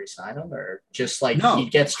they can't re-sign him, or just like no, he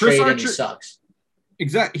gets traded and he sucks?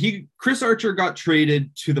 Exactly. Chris Archer got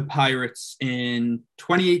traded to the Pirates in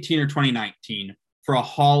 2018 or 2019 for a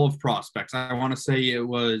haul of prospects. I want to say it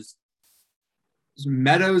was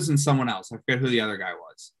Meadows and someone else. I forget who the other guy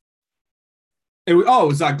was. It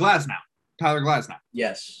was Glasnow. Tyler Glasnow.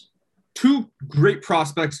 Yes. 2 great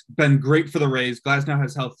prospects, been great for the Rays. Glasnow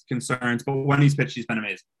has health concerns, but when he's pitched, he's been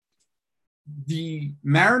amazing. The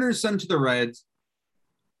Mariners sent to the Reds,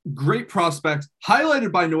 great prospects,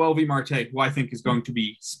 highlighted by Noel V. Marte, who I think is going to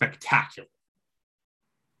be spectacular.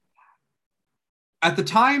 At the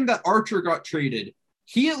time that Archer got traded,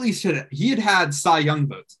 he had Cy Young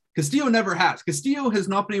votes. Castillo never has. Castillo has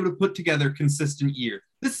not been able to put together a consistent year.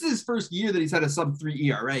 This is his first year that he's had a sub-3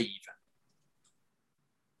 ERA even.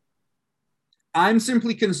 I'm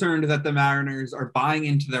simply concerned that the Mariners are buying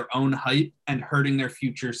into their own hype and hurting their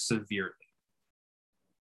future severely.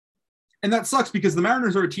 And that sucks because the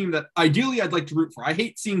Mariners are a team that ideally I'd like to root for. I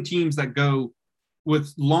hate seeing teams that go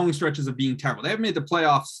with long stretches of being terrible. They haven't made the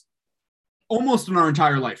playoffs almost in our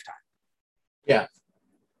entire lifetime. Yeah.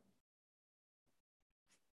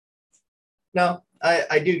 No,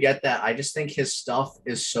 I do get that. I just think his stuff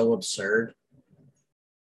is so absurd.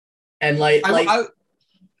 And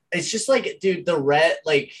it's just like, dude,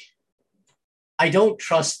 I don't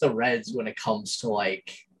trust the Reds when it comes to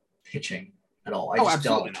like pitching at all. I just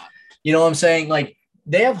absolutely don't. Not. You know what I'm saying? Like,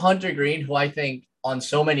 they have Hunter Green, who I think on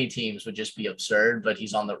so many teams would just be absurd, but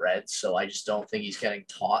he's on the Reds, so I just don't think he's getting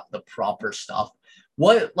taught the proper stuff.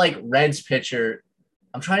 What, like, Reds pitcher,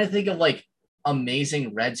 I'm trying to think of, like,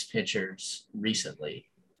 amazing Reds pitchers recently.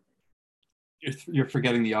 You're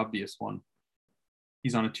forgetting the obvious one.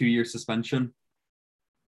 He's on a 2-year suspension.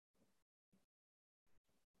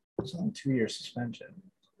 He's on a 2-year suspension.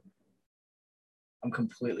 I'm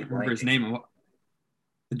completely blanking. Remember his name.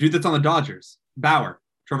 The dude that's on the Dodgers.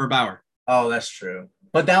 Trevor Bauer. Oh, that's true.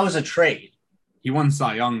 But that was a trade. He won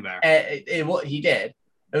Cy Young there. He did.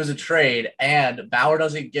 It was a trade, and Bauer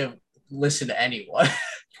doesn't listen to anyone.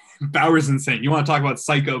 Bauer's insane. You want to talk about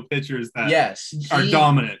psycho pitchers that are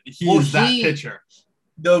dominant. He's that pitcher.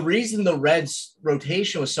 The reason the Reds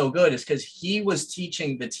rotation was so good is because he was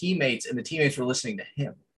teaching the teammates, and the teammates were listening to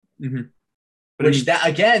him. Mm-hmm. That,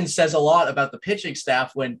 again, says a lot about the pitching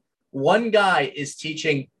staff when one guy is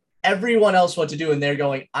teaching everyone else what to do, and they're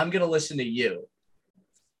going, I'm going to listen to you.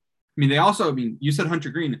 You said Hunter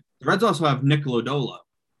Green. The Reds also have Nick Lodolo,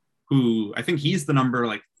 who I think he's the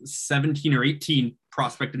number 17 or 18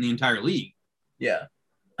 prospect in the entire league. Yeah.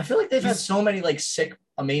 I feel like they've had so many sick,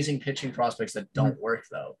 amazing pitching prospects that don't work,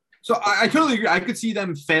 though. So I totally agree. I could see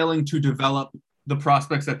them failing to develop the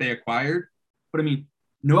prospects that they acquired. But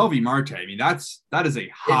Noel V. Marte, that is a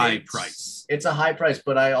high price. It's a high price,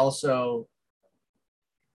 but I also...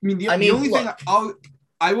 the only thing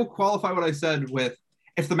I will qualify what I said with,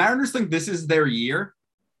 if the Mariners think this is their year,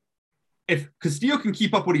 if Castillo can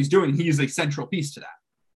keep up what he's doing, he is a central piece to that.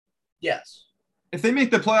 Yes. If they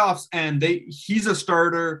make the playoffs and he's a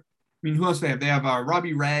starter, who else do they have? They have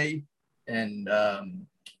Robbie Ray. And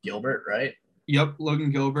Gilbert, right? Yep,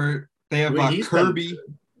 Logan Gilbert. They have Kirby.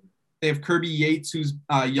 They have Kirby Yates, who's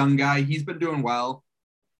a young guy. He's been doing well.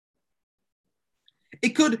 It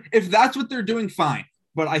could, if that's what they're doing, fine.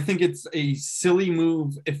 But I think it's a silly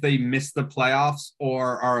move if they miss the playoffs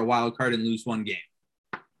or are a wild card and lose one game.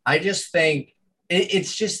 I just think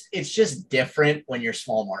it's just different when you're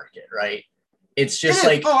small market, right? It's just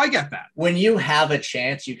I get that. When you have a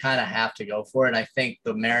chance, you kind of have to go for it. And I think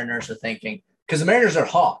the Mariners are thinking, because the Mariners are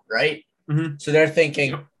hot, right? Mm-hmm. So they're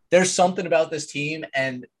thinking, there's something about this team,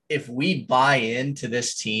 and if we buy into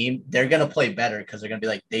this team, they're going to play better because they're going to be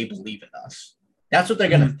like, they believe in us. That's what they're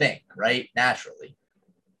going to think, right? Naturally.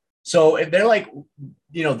 So if they're like,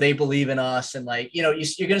 they believe in us, and like, you're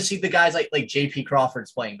gonna see the guys like JP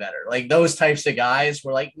Crawford's playing better, like those types of guys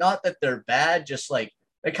were like, not that they're bad, just like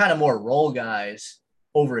they're kind of more role guys,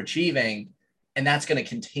 overachieving, and that's gonna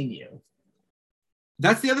continue.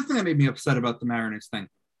 That's the other thing that made me upset about the Mariners thing.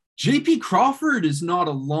 JP Crawford is not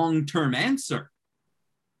a long-term answer.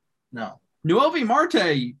 No. Noelvi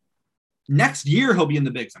Marte, next year he'll be in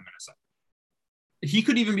the bigs, I'm going to say. He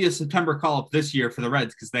could even be a September call-up this year for the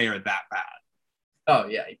Reds because they are that bad. Oh,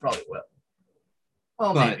 yeah, he probably will.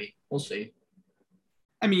 Well, maybe. We'll see.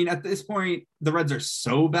 I mean, at this point, the Reds are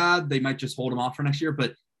so bad, they might just hold him off for next year.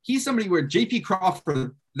 But he's somebody where JP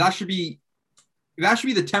Crawford, that should be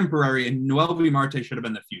the temporary, and Noelvi Marte should have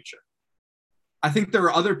been the future. I think there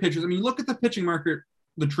are other pitchers. I mean, look at the pitching market,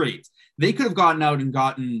 the trades. They could have gotten out and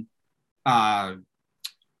gotten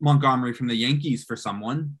Montgomery from the Yankees for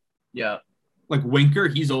someone. Yeah. Like Winker,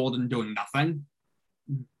 he's old and doing nothing.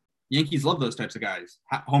 Yankees love those types of guys.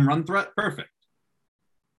 Home run threat, perfect.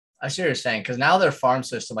 I see what you're saying, because now their farm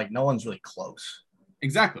system, like, no one's really close.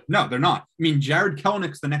 Exactly. No, they're not. I mean, Jared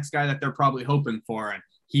Kelenich's the next guy that they're probably hoping for, and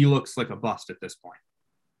he looks like a bust at this point.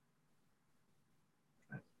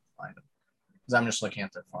 Because I'm just looking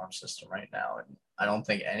at their farm system right now, and I don't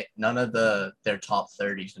think none of their top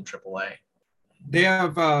 30s in AAA. They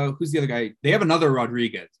have who's the other guy? They have another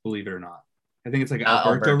Rodriguez, believe it or not. I think it's like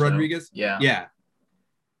Alberto Rodriguez. Yeah.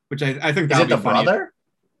 Which I think is it the brother?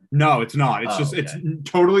 No, it's not. It's okay. It's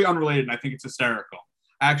totally unrelated, and I think it's hysterical.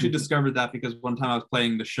 I actually discovered that because one time I was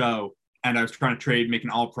playing the show and I was trying to make an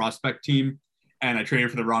all prospect team, and I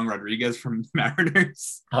traded for the wrong Rodriguez from the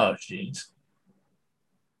Mariners. Oh, jeez.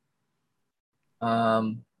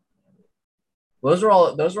 Those are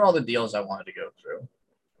all the deals I wanted to go through.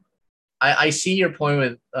 I see your point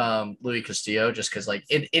with Louis Castillo, just because like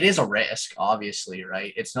it is a risk, obviously,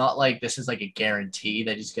 right? It's not like this is like a guarantee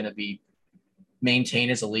that he's going to be maintain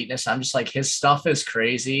his eliteness. I'm just like, his stuff is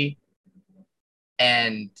crazy,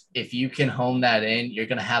 and if you can hone that in, you're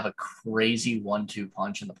going to have a crazy 1-2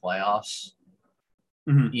 punch in the playoffs.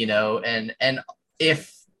 Mm-hmm. And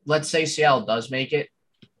if, let's say, Seattle does make it,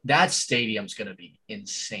 that stadium's going to be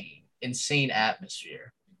insane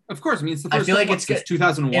atmosphere. Of course. I mean, it's the first I feel like it's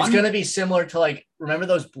 2001. It's going to be similar to, like, remember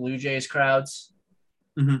those Blue Jays crowds?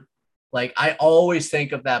 Mm-hmm. Like, I always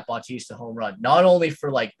think of that Bautista home run, not only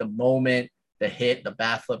for like the moment, the hit, the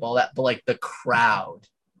bat flip, all that, but like the crowd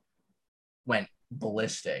went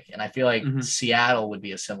ballistic. And I feel like Seattle would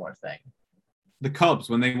be a similar thing. The Cubs,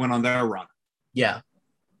 when they went on their run. Yeah.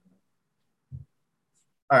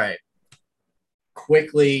 All right.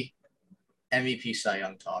 Quickly, MVP Cy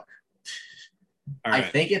Young talk. All right. I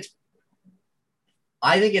think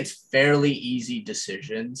it's fairly easy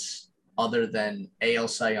decisions. Other than AL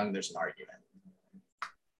Cy Young, there's an argument.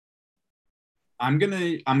 I'm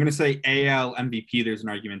gonna say AL MVP. There's an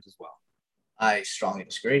argument as well. I strongly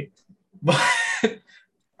disagree. All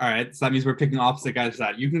right, so that means we're picking opposite guys.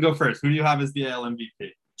 That you can go first. Who do you have as the AL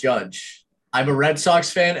MVP? Judge. I'm a Red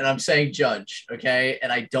Sox fan, and I'm saying Judge. Okay,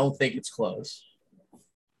 and I don't think it's close.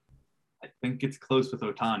 I think it's close with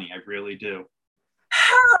Ohtani. I really do.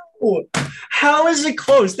 How is it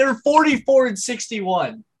close? They're 44 and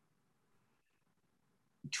 61.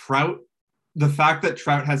 Trout. The fact that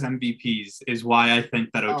Trout has MVPs is why I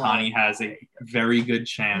think that Ohtani has a very good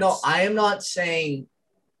chance. No, I am not saying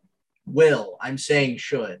will. I'm saying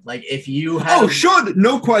should. Like, if you have... Oh, should!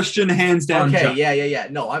 No question, hands down. Okay, yeah.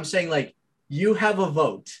 No, I'm saying, like, you have a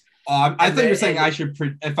vote. I think you're saying I should...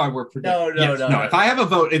 if I were predicting. No. If I have a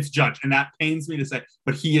vote, it's Judge, and that pains me to say,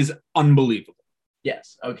 but he is unbelievable.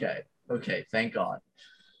 Yes, okay. Thank God.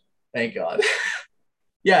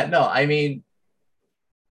 Yeah, no, I mean...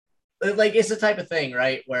 Like, it's the type of thing,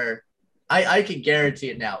 right, where I can guarantee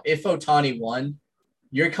it now. If Ohtani won,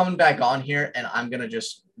 you're coming back on here, and I'm going to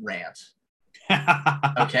just rant.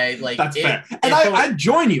 Okay? Like, that's fair. And I'd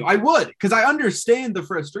join you. I would, because I understand the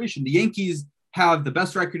frustration. The Yankees have the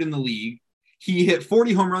best record in the league. He hit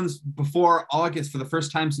 40 home runs before August for the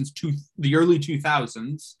first time since the early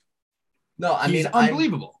 2000s. No, I He's mean,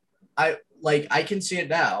 unbelievable. I can see it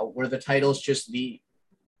now, where the title's just the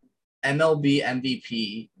MLB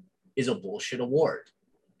MVP is a bullshit award,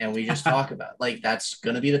 and we just talk about like that's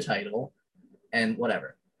gonna be the title and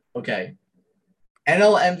whatever. Okay,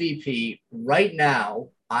 NL MVP right now,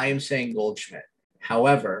 I am saying Goldschmidt.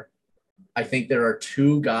 However, I think there are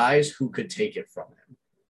two guys who could take it from him.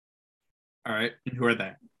 All right, and who are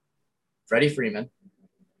they? Freddie Freeman,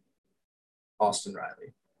 Austin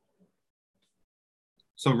Riley.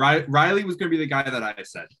 So Riley was going to be the guy that I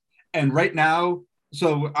said, and right now,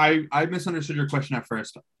 so I misunderstood your question at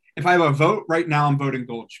first. If I have a vote right now, I'm voting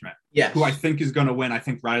Goldschmidt. Yes. Who I think is going to win. I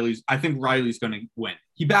think Riley's going to win.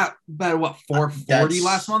 He bat what 440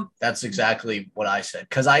 last month. That's exactly what I said.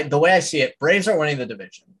 Because the way I see it, Braves are winning the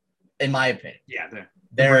division, in my opinion. Yeah,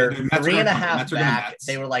 they're 3.5 back.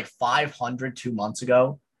 They were like 500 2 months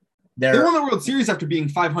ago. They won the World Series after being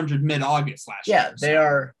 500 mid-August last year.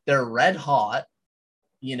 Yeah, they're red hot.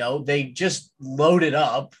 You know, they just loaded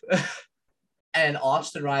up. And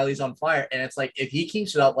Austin Riley's on fire. And it's like, if he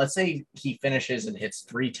keeps it up, let's say he finishes and hits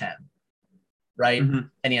 310, right? Mm-hmm.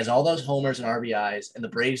 And he has all those homers and RBIs, and the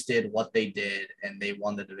Braves did what they did, and they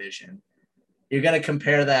won the division. You're going to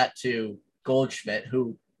compare that to Goldschmidt,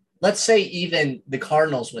 who, let's say even the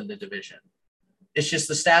Cardinals win the division. It's just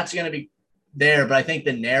the stats are going to be there, but I think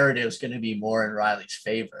the narrative is going to be more in Riley's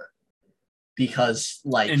favor because,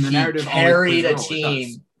 like, he carried a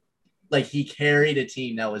team. Like, he carried a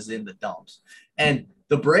team that was in the dumps. And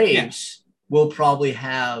the Braves will probably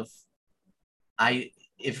have,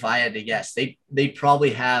 if I had to guess, they probably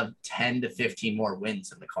have 10 to 15 more wins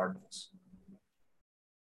than the Cardinals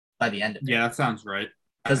by the end of it. Yeah, that sounds right.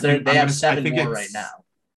 Because they have 7 more right now.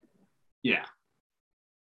 Yeah.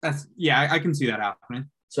 I can see that happening.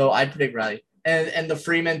 So I'd predict Riley. And the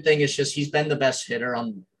Freeman thing is just, he's been the best hitter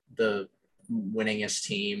on the winningest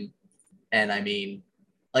team. And I mean,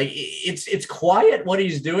 like, it's quiet what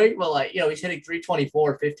he's doing, but, like, you know, he's hitting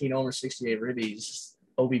 324, 15 over 68 ribbies.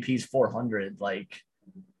 OBP's 400. Like,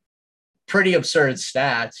 pretty absurd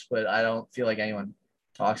stats, but I don't feel like anyone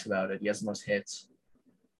talks about it. He has the most hits.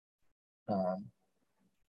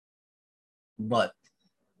 But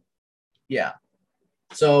yeah.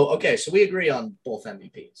 So we agree on both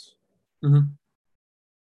MVPs. Mm-hmm.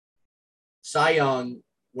 Cy Young,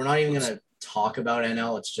 we're not even gonna talk about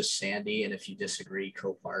NL. It's just Sandy, and if you disagree,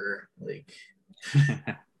 co-parter. Like,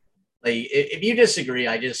 if you disagree,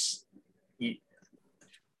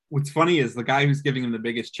 What's funny is the guy who's giving him the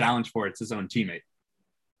biggest challenge for it's his own teammate.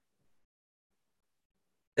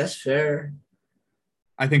 That's fair.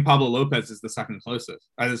 I think Pablo Lopez is the second closest.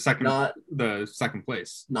 The second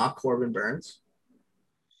place. Not Corbin Burns.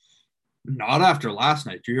 Not after last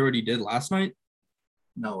night. Do you hear what he did last night?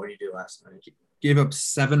 No, what did he do last night? Gave up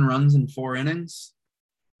 7 runs in 4 innings.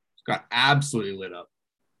 Got absolutely lit up.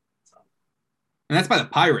 And that's by the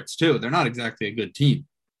Pirates, too. They're not exactly a good team.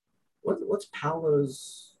 What's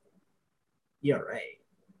Pablo's ERA?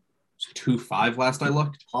 It's 2.5 last I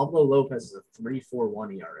looked. Pablo Lopez is a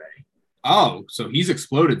 3.41 ERA. Oh, so he's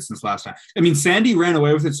exploded since last time. I mean, Sandy ran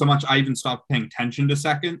away with it so much I even stopped paying attention to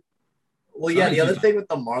second. Well, yeah, the other thing with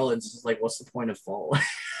the Marlins is, like, what's the point of fall?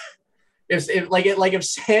 If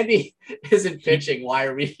Sandy isn't pitching, why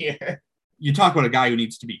are we here? You talk about a guy who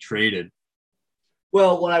needs to be traded.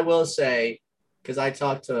 Well, what I will say, because I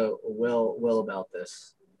talked to Will about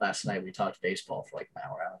this last night. We talked baseball for like an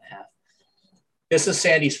hour and a half. This is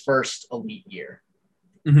Sandy's first elite year.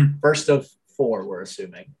 Mm-hmm. First of 4, we're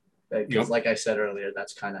assuming. Because, like I said earlier,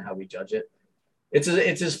 that's kind of how we judge it. It's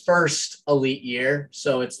his first elite year,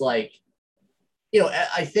 so it's like, you know,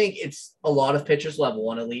 I think it's a lot of pitchers will have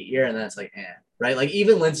 1 elite year, and then it's like, right? Like,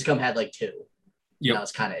 even Lincecum had like 2. Yeah, that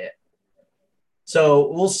was kind of it.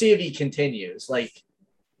 So we'll see if he continues. Like,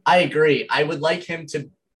 I agree. I would like him to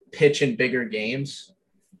pitch in bigger games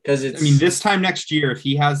because it's. I mean, this time next year, if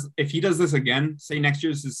he does this again, say next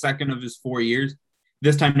year is his second of his 4 years,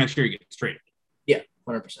 this time next year he gets traded. Yeah,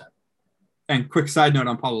 100%. And quick side note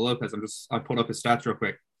on Pablo Lopez, I pulled up his stats real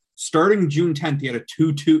quick. Starting June 10th, he had a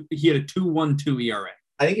 2.12 ERA.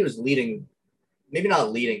 I think he was leading, maybe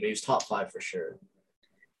not leading, but he was top 5 for sure.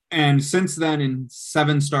 And since then, in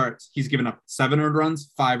 7 starts, he's given up 7 earned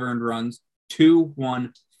runs, 5 earned runs, 2,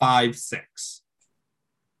 1, 5, 6.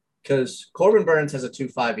 Because Corbin Burns has a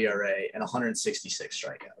 2.5 ERA and 166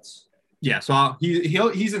 strikeouts. Yeah, so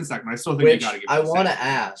he's in second. I still think you got to give him I want to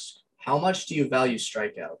ask, how much do you value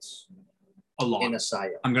strikeouts? A lot. In a Cy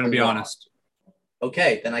Young? I'm going to be honest.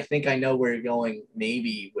 Okay, then I think I know where you're going,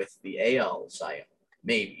 maybe with the AL Cy Young.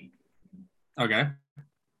 Maybe. Okay.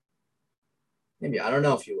 Maybe. I don't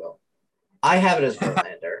know if you will. I have it as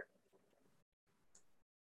Verlander.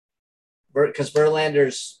 Because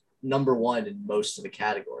Verlander's number 1 in most of the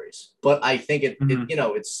categories. But I think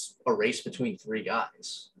it's a race between 3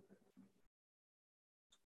 guys.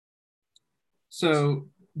 So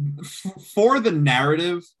for the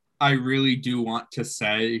narrative, I really do want to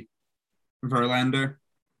say Verlander.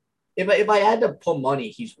 If I had to put money,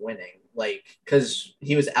 he's winning. Like, because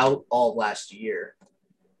he was out all last year,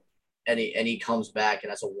 and he comes back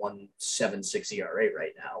and has a 1.76 ERA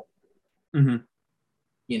right now. Mm-hmm.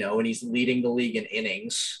 You know, and he's leading the league in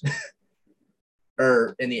innings,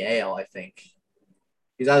 or in the AL, I think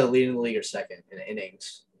he's either leading the league or second in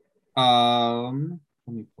innings. Let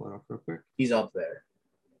me pull it up real quick. He's up there.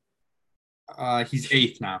 He's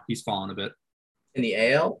 8th now. He's fallen a bit. In the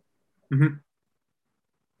AL? Mm-hmm.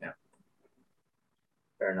 Yeah.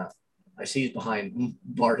 Fair enough. I see he's behind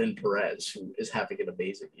Martin Perez, who is having an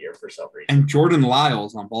amazing year for some reason. And Jordan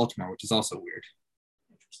Lyles on Baltimore, which is also weird.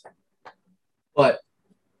 Interesting. But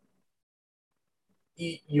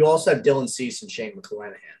you also have Dylan Cease and Shane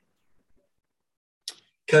McClanahan.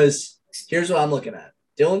 Because here's what I'm looking at.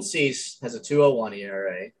 Dylan Cease has a 2.01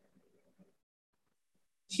 ERA.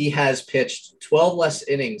 He has pitched 12 less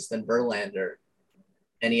innings than Verlander,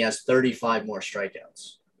 and he has 35 more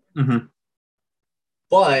strikeouts. Mm-hmm.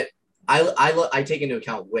 But I take into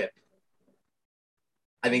account WHIP.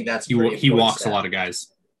 I think that's he walks stat. A lot of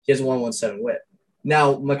guys. He has a 1.17 WHIP.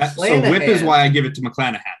 Now McClanahan. So WHIP is why I give it to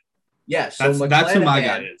McClanahan. Yeah, so that's who my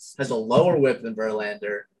guy is. Has a lower WHIP than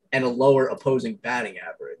Verlander and a lower opposing batting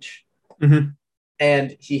average. Mm-hmm.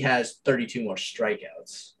 And he has 32 more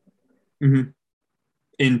strikeouts. Mm-hmm.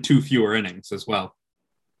 In 2 fewer innings as well.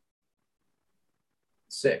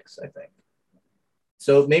 6, I think.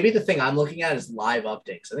 So maybe the thing I'm looking at is live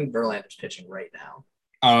updates. I think Verlander's pitching right now.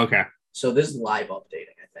 Oh, okay. So this is live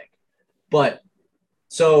updating, I think. But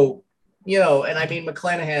so, and I mean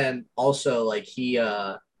McClanahan also, like he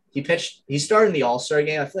started in the All-Star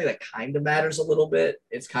game. I feel like that kind of matters a little bit.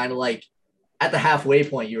 It's kind of like at the halfway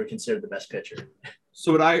point you were considered the best pitcher.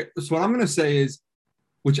 So what I'm going to say is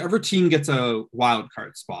whichever team gets a wild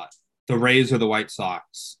card spot, the Rays or the White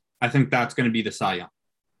Sox, I think that's going to be the Cy Young.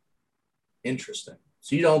 Interesting.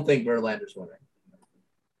 So you don't think Verlander's winning?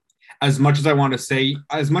 As much as I want to say,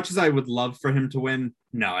 as much as I would love for him to win,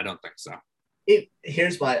 no, I don't think so.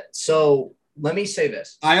 So let me say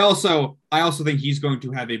this. I also think he's going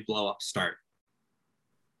to have a blow-up start.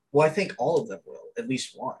 Well, I think all of them will, at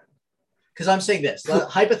least one. Because I'm saying this,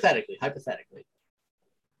 hypothetically,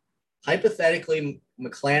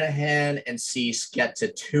 McClanahan and Cease get to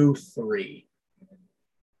 2-3.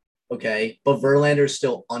 Okay, but Verlander's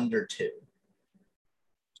still under 2.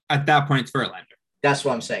 At that point, it's Verlander. That's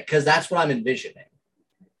what I'm saying, because that's what I'm envisioning.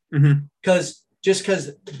 Because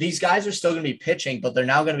because these guys are still going to be pitching, but they're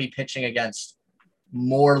now going to be pitching against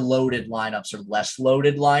more loaded lineups or less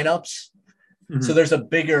loaded lineups. Mm-hmm. So there's a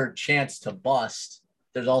bigger chance to bust.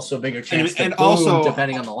 There's also a bigger chance to boom, also,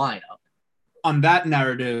 depending on the lineup. On that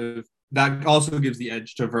narrative, that also gives the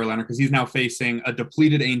edge to Verlander because he's now facing a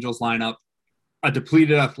depleted Angels lineup, a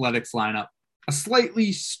depleted Athletics lineup,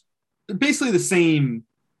 basically the same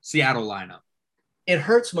Seattle lineup. It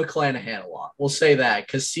hurts McClanahan a lot. We'll say that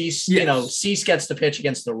because Cease, Cease gets to pitch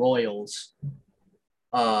against the Royals.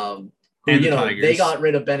 And the Tigers. They got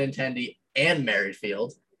rid of Benintendi and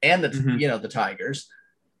Merrifield and the Tigers.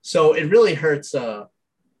 So it really hurts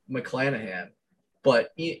McClanahan.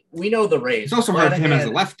 But we know the Rays. It's also hurt him as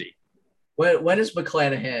a lefty. When is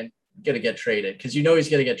McClanahan going to get traded? Because you know he's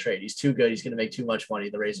going to get traded. He's too good. He's going to make too much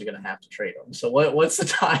money. The Rays are going to have to trade him. So what's the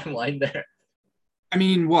timeline there? I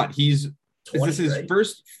mean, what? 20, is this his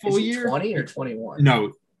first full year? 20 or 21?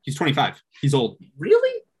 No, he's 25. He's old.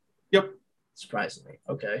 Really? Yep. Surprising me.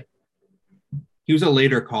 Okay. He was a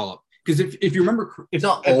later call-up. Because if you remember... He's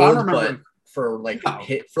not old, but for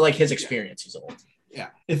his experience, he's old. Yeah.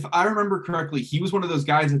 If I remember correctly, he was one of those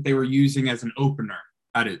guys that they were using as an opener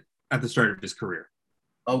at the start of his career.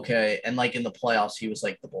 Okay. And in the playoffs, he was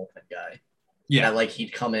the bullpen guy. Yeah. That,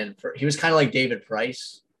 he'd come in he was kind of like David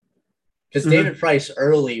Price. Because David Price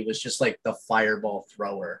early was just the fireball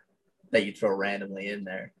thrower that you throw randomly in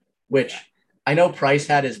there, which I know Price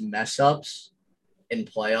had his mess ups in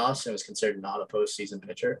playoffs and was considered not a postseason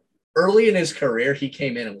pitcher. Early in his career, he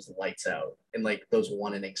came in and was lights out in those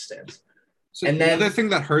 1 inning stints. So and then the other thing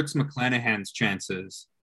that hurts McClanahan's chances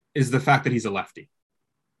is the fact that he's a lefty.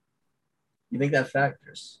 You think that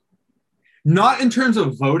factors? Not in terms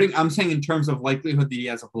of voting. I'm saying in terms of likelihood that he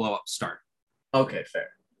has a blow-up start. Okay, fair.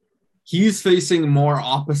 He's facing more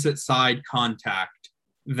opposite side contact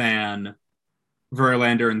than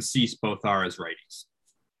Verlander and Cease both are as righties.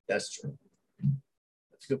 That's true.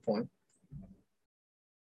 That's a good point.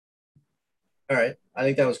 All right. I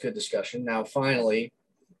think that was good discussion. Now, finally,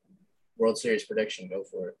 World Series prediction. Go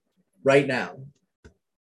for it. Right now.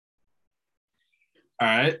 All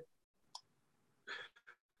right.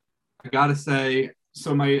 I got to say,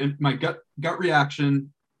 so my gut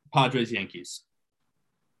reaction, Padres, Yankees.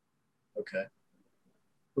 Okay.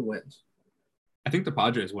 Who wins? I think the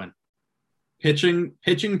Padres win. Pitching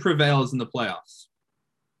prevails in the playoffs.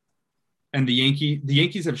 And the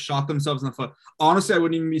Yankees have shot themselves in the foot. Honestly, I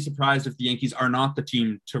wouldn't even be surprised if the Yankees are not the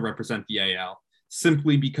team to represent the AL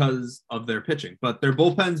simply because of their pitching. But their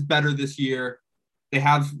bullpen's better this year. They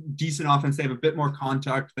have decent offense. They have a bit more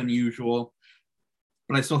contact than usual,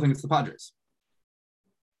 but I still think it's the Padres.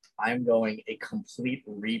 I'm going a complete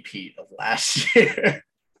repeat of last year.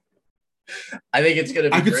 I think it's going to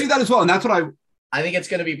be. I could see that as well, and that's what I think it's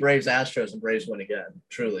going to be Braves Astros and Braves win again.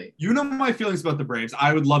 Truly, you know my feelings about the Braves.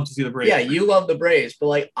 I would love to see the Braves. Yeah, you love the Braves, but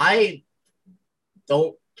like I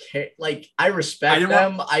don't care. Like I respect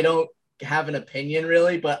them. I don't have an opinion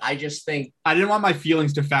really, but I just think I didn't want my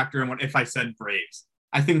feelings to factor in if I said Braves.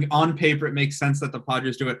 I think on paper it makes sense that the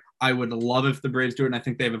Padres do it. I would love if the Braves do it, and I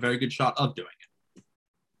think they have a very good shot of doing it.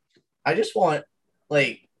 I just want,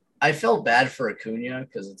 like, I felt bad for Acuna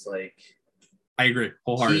because it's like I agree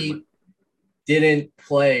wholeheartedly. He didn't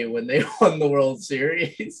play when they won the World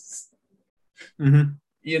Series. Mm-hmm.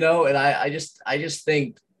 You know, and I just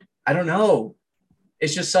think I don't know.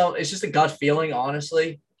 It's just a gut feeling,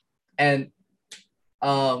 honestly. And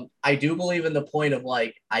I do believe in the point of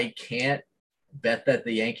like I can't bet that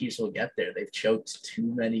the Yankees will get there. They've choked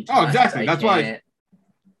too many times. Oh, exactly. That's why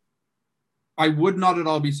I would not at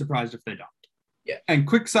all be surprised if they don't. Yeah. And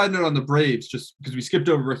quick side note on the Braves, just because we skipped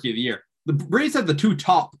over Rookie of the Year. The Braves have the 2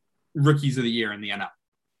 top Rookies of the Year in the NL.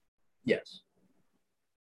 Yes.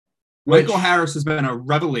 Michael Harris has been a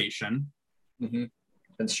revelation. Mm-hmm.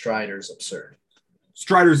 And Strider's absurd.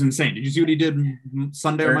 Strider's insane. Did you see what he did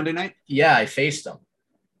Sunday or Monday night? Yeah, I faced him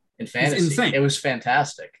in fantasy. It's insane. It was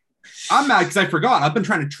fantastic. I'm mad because I forgot. I've been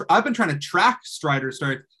trying to track Strider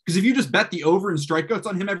start because if you just bet the over and strikeouts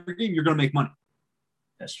on him every game, you're going to make money.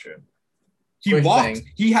 That's true. He walks.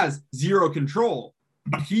 He has zero control,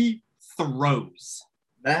 but he throws.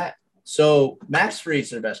 So Max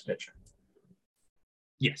Fried's their best pitcher.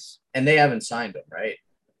 Yes. And they haven't signed him, right?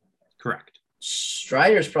 Correct.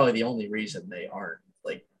 Strider's probably the only reason they aren't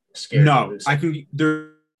like scared. No, there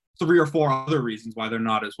are 3 or 4 other reasons why they're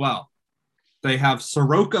not as well. They have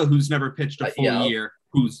Soroka, who's never pitched a full year,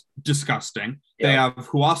 who's disgusting. Yep. They have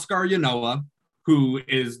Huascar Yanoa, who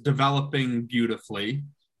is developing beautifully.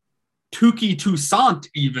 Tuki Toussaint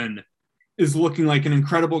even is looking like an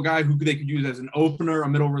incredible guy who they could use as an opener, a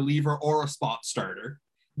middle reliever, or a spot starter.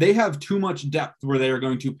 They have too much depth where they are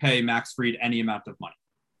going to pay Max Fried any amount of money.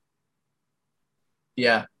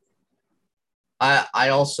 Yeah. I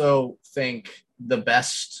also think the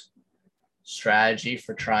best strategy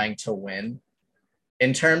for trying to win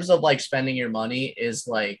in terms of like spending your money is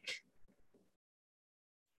like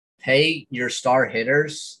pay your star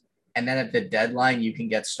hitters and then at the deadline you can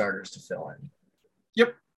get starters to fill in.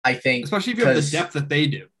 Yep. I think especially if you have the depth that they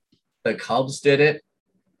do. The Cubs did it.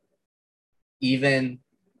 Even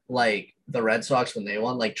like the Red Sox when they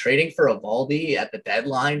won, like trading for Eovaldi at the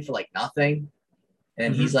deadline for like nothing.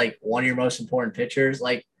 And he's like one of your most important pitchers.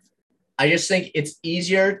 Like, I just think it's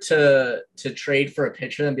easier to trade for a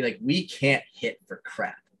pitcher than be like, we can't hit for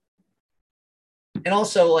crap. And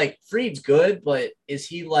also, like, Fried's good, but is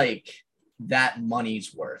he like that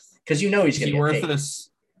money's worth? Because you know he's going to get worth paid. This.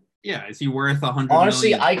 Yeah, is he worth $100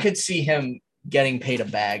 Honestly, million? I could see him getting paid a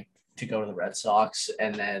bag to go to the Red Sox,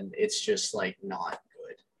 and then it's just like not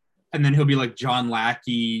good. And then he'll be like John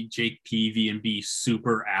Lackey, Jake Peavy, and be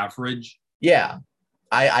super average. Yeah.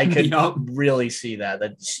 I could really see that.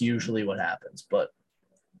 That's usually what happens. But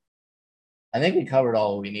I think we covered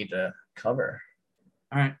all we need to cover.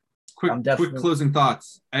 All right. Quick closing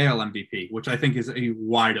thoughts. AL MVP, which I think is a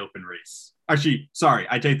wide open race. Actually, sorry,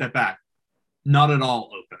 I take that back. Not at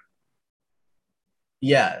all open.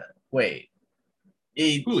 Yeah. Wait.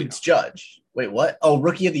 It's Judge. Wait, what? Oh,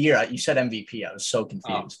 Rookie of the Year. You said MVP. I was so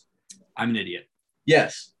confused. Oh, I'm an idiot.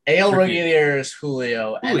 Yes. AL Rookie of the Year is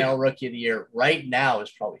Julio. NL Rookie of the Year right now is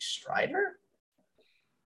probably Strider.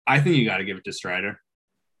 I think you got to give it to Strider.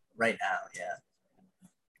 Right now,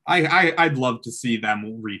 yeah. I'd love to see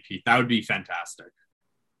them repeat. That would be fantastic.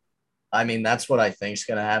 I mean, that's what I think is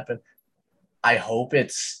going to happen. I hope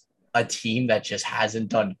it's a team that just hasn't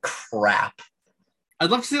done crap. I'd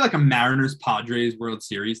love to see like a Mariners-Padres World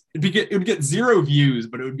Series. It would get 0 views,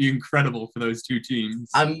 but it would be incredible for those 2 teams.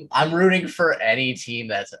 I'm rooting for any team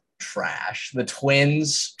that's trash. The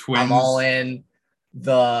Twins. I'm all in.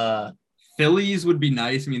 The Phillies would be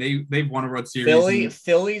nice. I mean, they've won a World Series.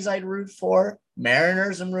 Phillies I'd root for.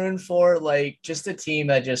 Mariners I'm rooting for. Like just a team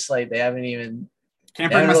that just like they haven't even. Can't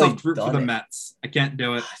bring myself to root for the Mets. I can't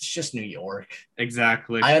do it. It's just New York.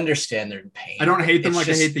 Exactly. I understand they're in pain. I don't hate them I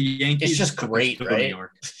hate the Yankees. It's just great, right? New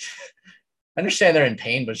York. I understand they're in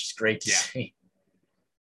pain, but it's just great to see.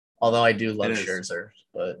 Although I do love Scherzer,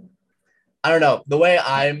 but I don't know. The way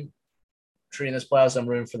I'm treating this playoffs, I'm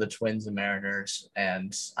rooting for the Twins and Mariners,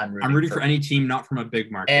 and I'm rooting for any team not from a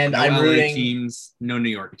big market. And no I'm LA rooting teams, no New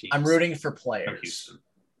York teams. I'm rooting for players.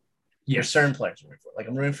 There's certain players I'm rooting for. Like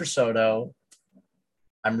I'm rooting for Soto.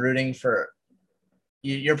 I'm rooting for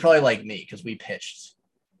you're probably like me because we pitched,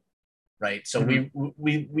 right? So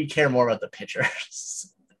we care more about the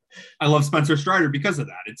pitchers. I love Spencer Strider because of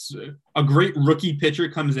that. It's a great rookie pitcher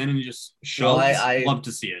comes in and he just shoves. I love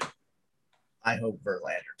to see it. I hope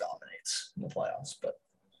Verlander dominates in the playoffs, but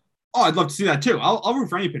I'd love to see that too. I'll root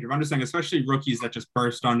for any pitcher. I'm just saying, especially rookies that just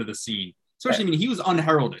burst onto the scene. Especially, I mean, he was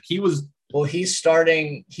unheralded. He's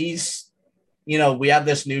starting. We have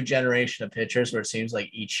this new generation of pitchers where it seems like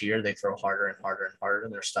each year they throw harder and harder and harder,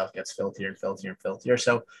 and their stuff gets filthier and filthier and filthier.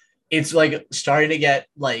 So it's like starting to get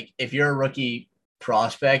like, if you're a rookie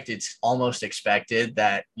prospect, it's almost expected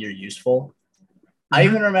that you're useful. I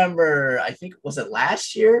even remember, I think, was it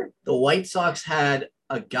last year? The White Sox had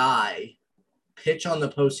a guy pitch on the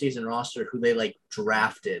postseason roster who they like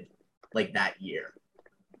drafted like that year.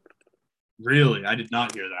 Really? I did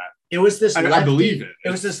not hear that. It was this lefty. I believe it. It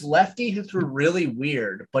was this lefty who threw really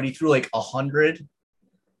weird, but he threw like 100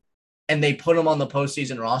 and they put him on the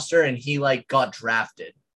postseason roster and he like got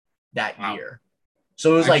drafted that year.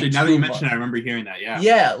 So it was actually, like, now that you mention it, I remember hearing that. Yeah.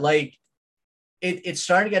 Yeah. Like it's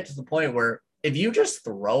starting to get to the point where if you just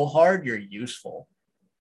throw hard, you're useful.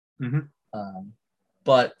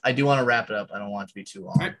 But I do want to wrap it up. I don't want it to be too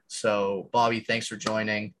long. Right. So Bobby, thanks for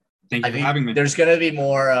joining. Thank you for having me. There's going to be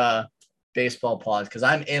more, baseball pods because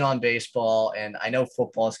I'm in on baseball and I know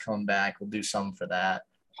football's coming back. We'll do something for that.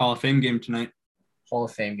 Hall of Fame game tonight.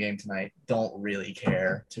 Don't really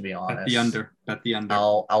care, to be honest. Bet the under.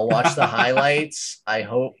 I'll watch the highlights. I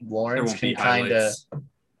hope Lawrence can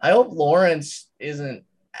I hope Lawrence isn't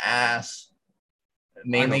ass.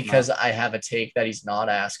 Mainly because I have a take that he's not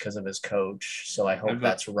asked because of his coach. So I hope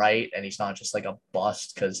that's right. And he's not just like a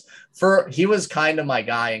bust because he was kind of my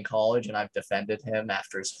guy in college and I've defended him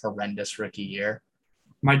after his horrendous rookie year.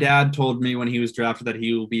 My dad told me when he was drafted that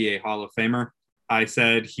he will be a Hall of Famer. I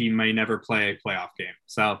said he may never play a playoff game.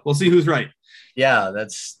 So we'll see who's right. Yeah,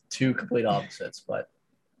 that's two complete opposites. But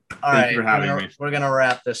Thank you for having me. We're going to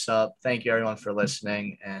wrap this up. Thank you everyone for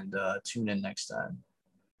listening and tune in next time.